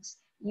student,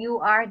 you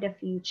are the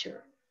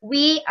future.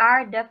 We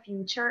are the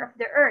future of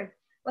the earth.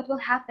 What will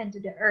happen to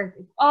the earth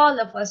if all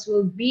of us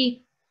will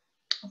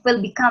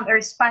become a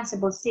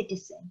responsible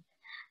citizen?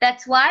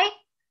 That's why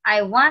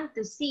I want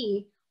to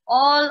see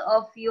all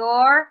of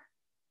your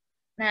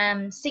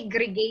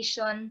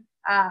segregation,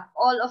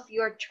 all of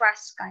your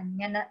trash can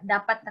nga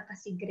dapat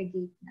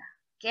nakasegregate na.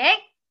 Okay?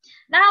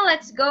 Now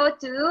let's go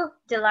to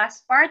the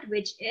last part,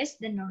 which is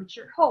the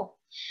nurture hope.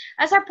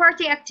 As our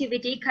party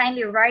activity,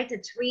 kindly write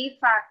a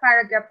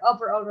 3-paragraph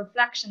overall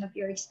reflection of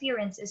your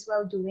experiences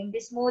while doing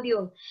this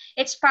module.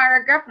 Each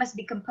paragraph must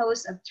be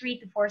composed of 3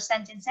 to 4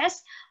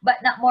 sentences,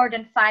 but not more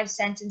than 5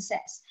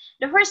 sentences.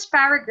 The first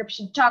paragraph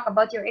should talk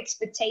about your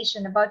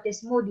expectation about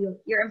this module,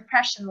 your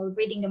impression while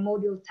reading the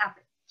module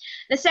topic.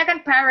 The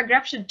second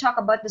paragraph should talk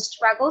about the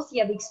struggles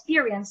you have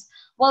experienced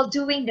while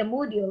doing the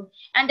module.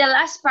 And the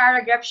last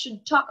paragraph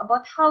should talk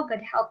about how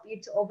God helped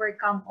you to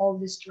overcome all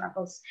the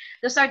struggles.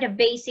 Those are the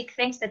basic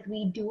things that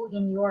we do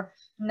in your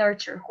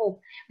Nurture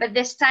Hope. But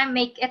this time,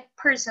 make it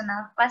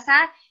personal.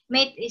 Kasi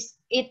make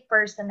it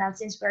personal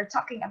since we're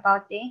talking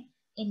about the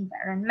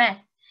environment.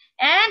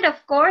 And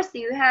of course,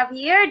 you have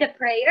here the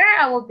prayer.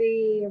 I will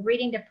be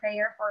reading the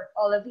prayer for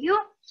all of you.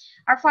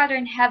 Our Father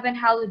in heaven,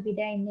 hallowed be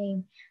thy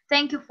name.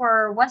 Thank you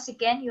for once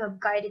again, you have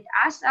guided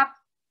us up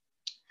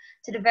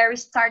to the very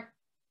start,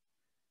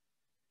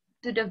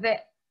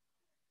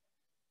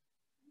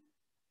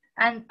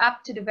 and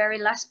up to the very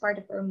last part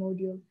of our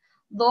module.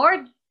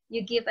 Lord,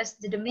 you give us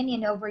the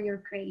dominion over your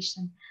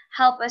creation.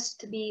 Help us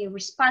to be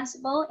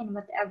responsible in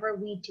whatever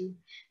we do.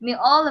 May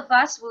all of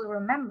us will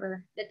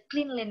remember that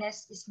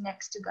cleanliness is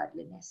next to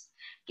godliness.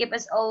 Keep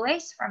us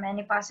always from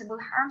any possible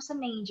harms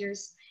and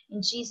dangers.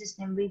 In Jesus'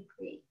 name we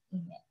pray.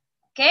 Amen.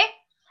 Okay?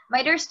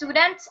 My dear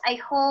students, I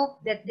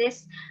hope that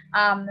this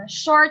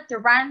short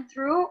run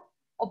through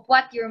of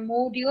what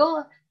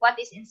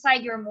is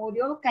inside your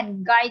module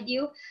can guide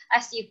you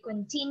as you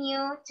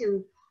continue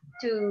to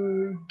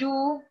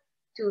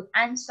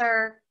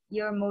answer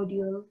your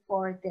module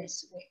for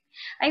this week.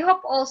 I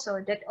hope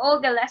also that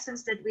all the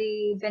lessons that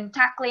we've been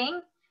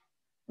tackling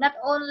not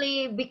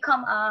only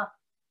become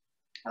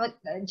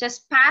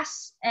just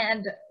pass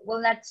and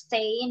will not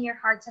stay in your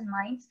hearts and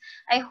minds.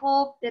 I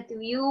hope that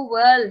you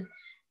will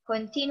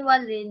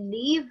continually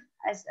live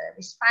as a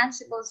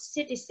responsible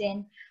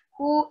citizen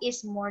who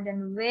is more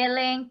than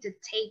willing to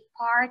take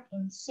part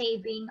in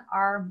saving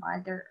our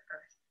Mother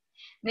Earth.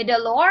 May the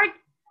Lord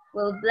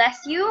will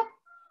bless you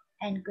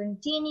and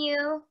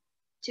continue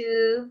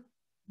to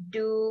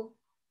do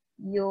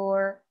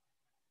your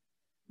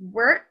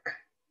work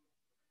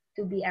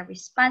to be a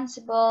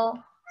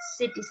responsible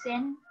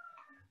citizen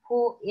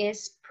who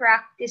is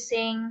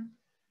practicing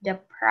the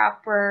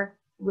proper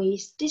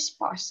waste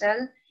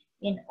disposal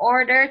in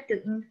order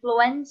to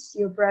influence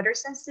your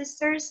brothers and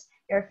sisters,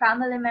 your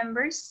family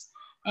members,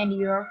 and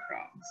your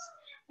friends.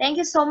 Thank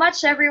you so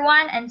much,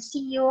 everyone, and see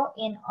you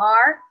in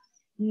our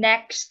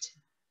next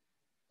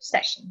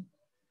session.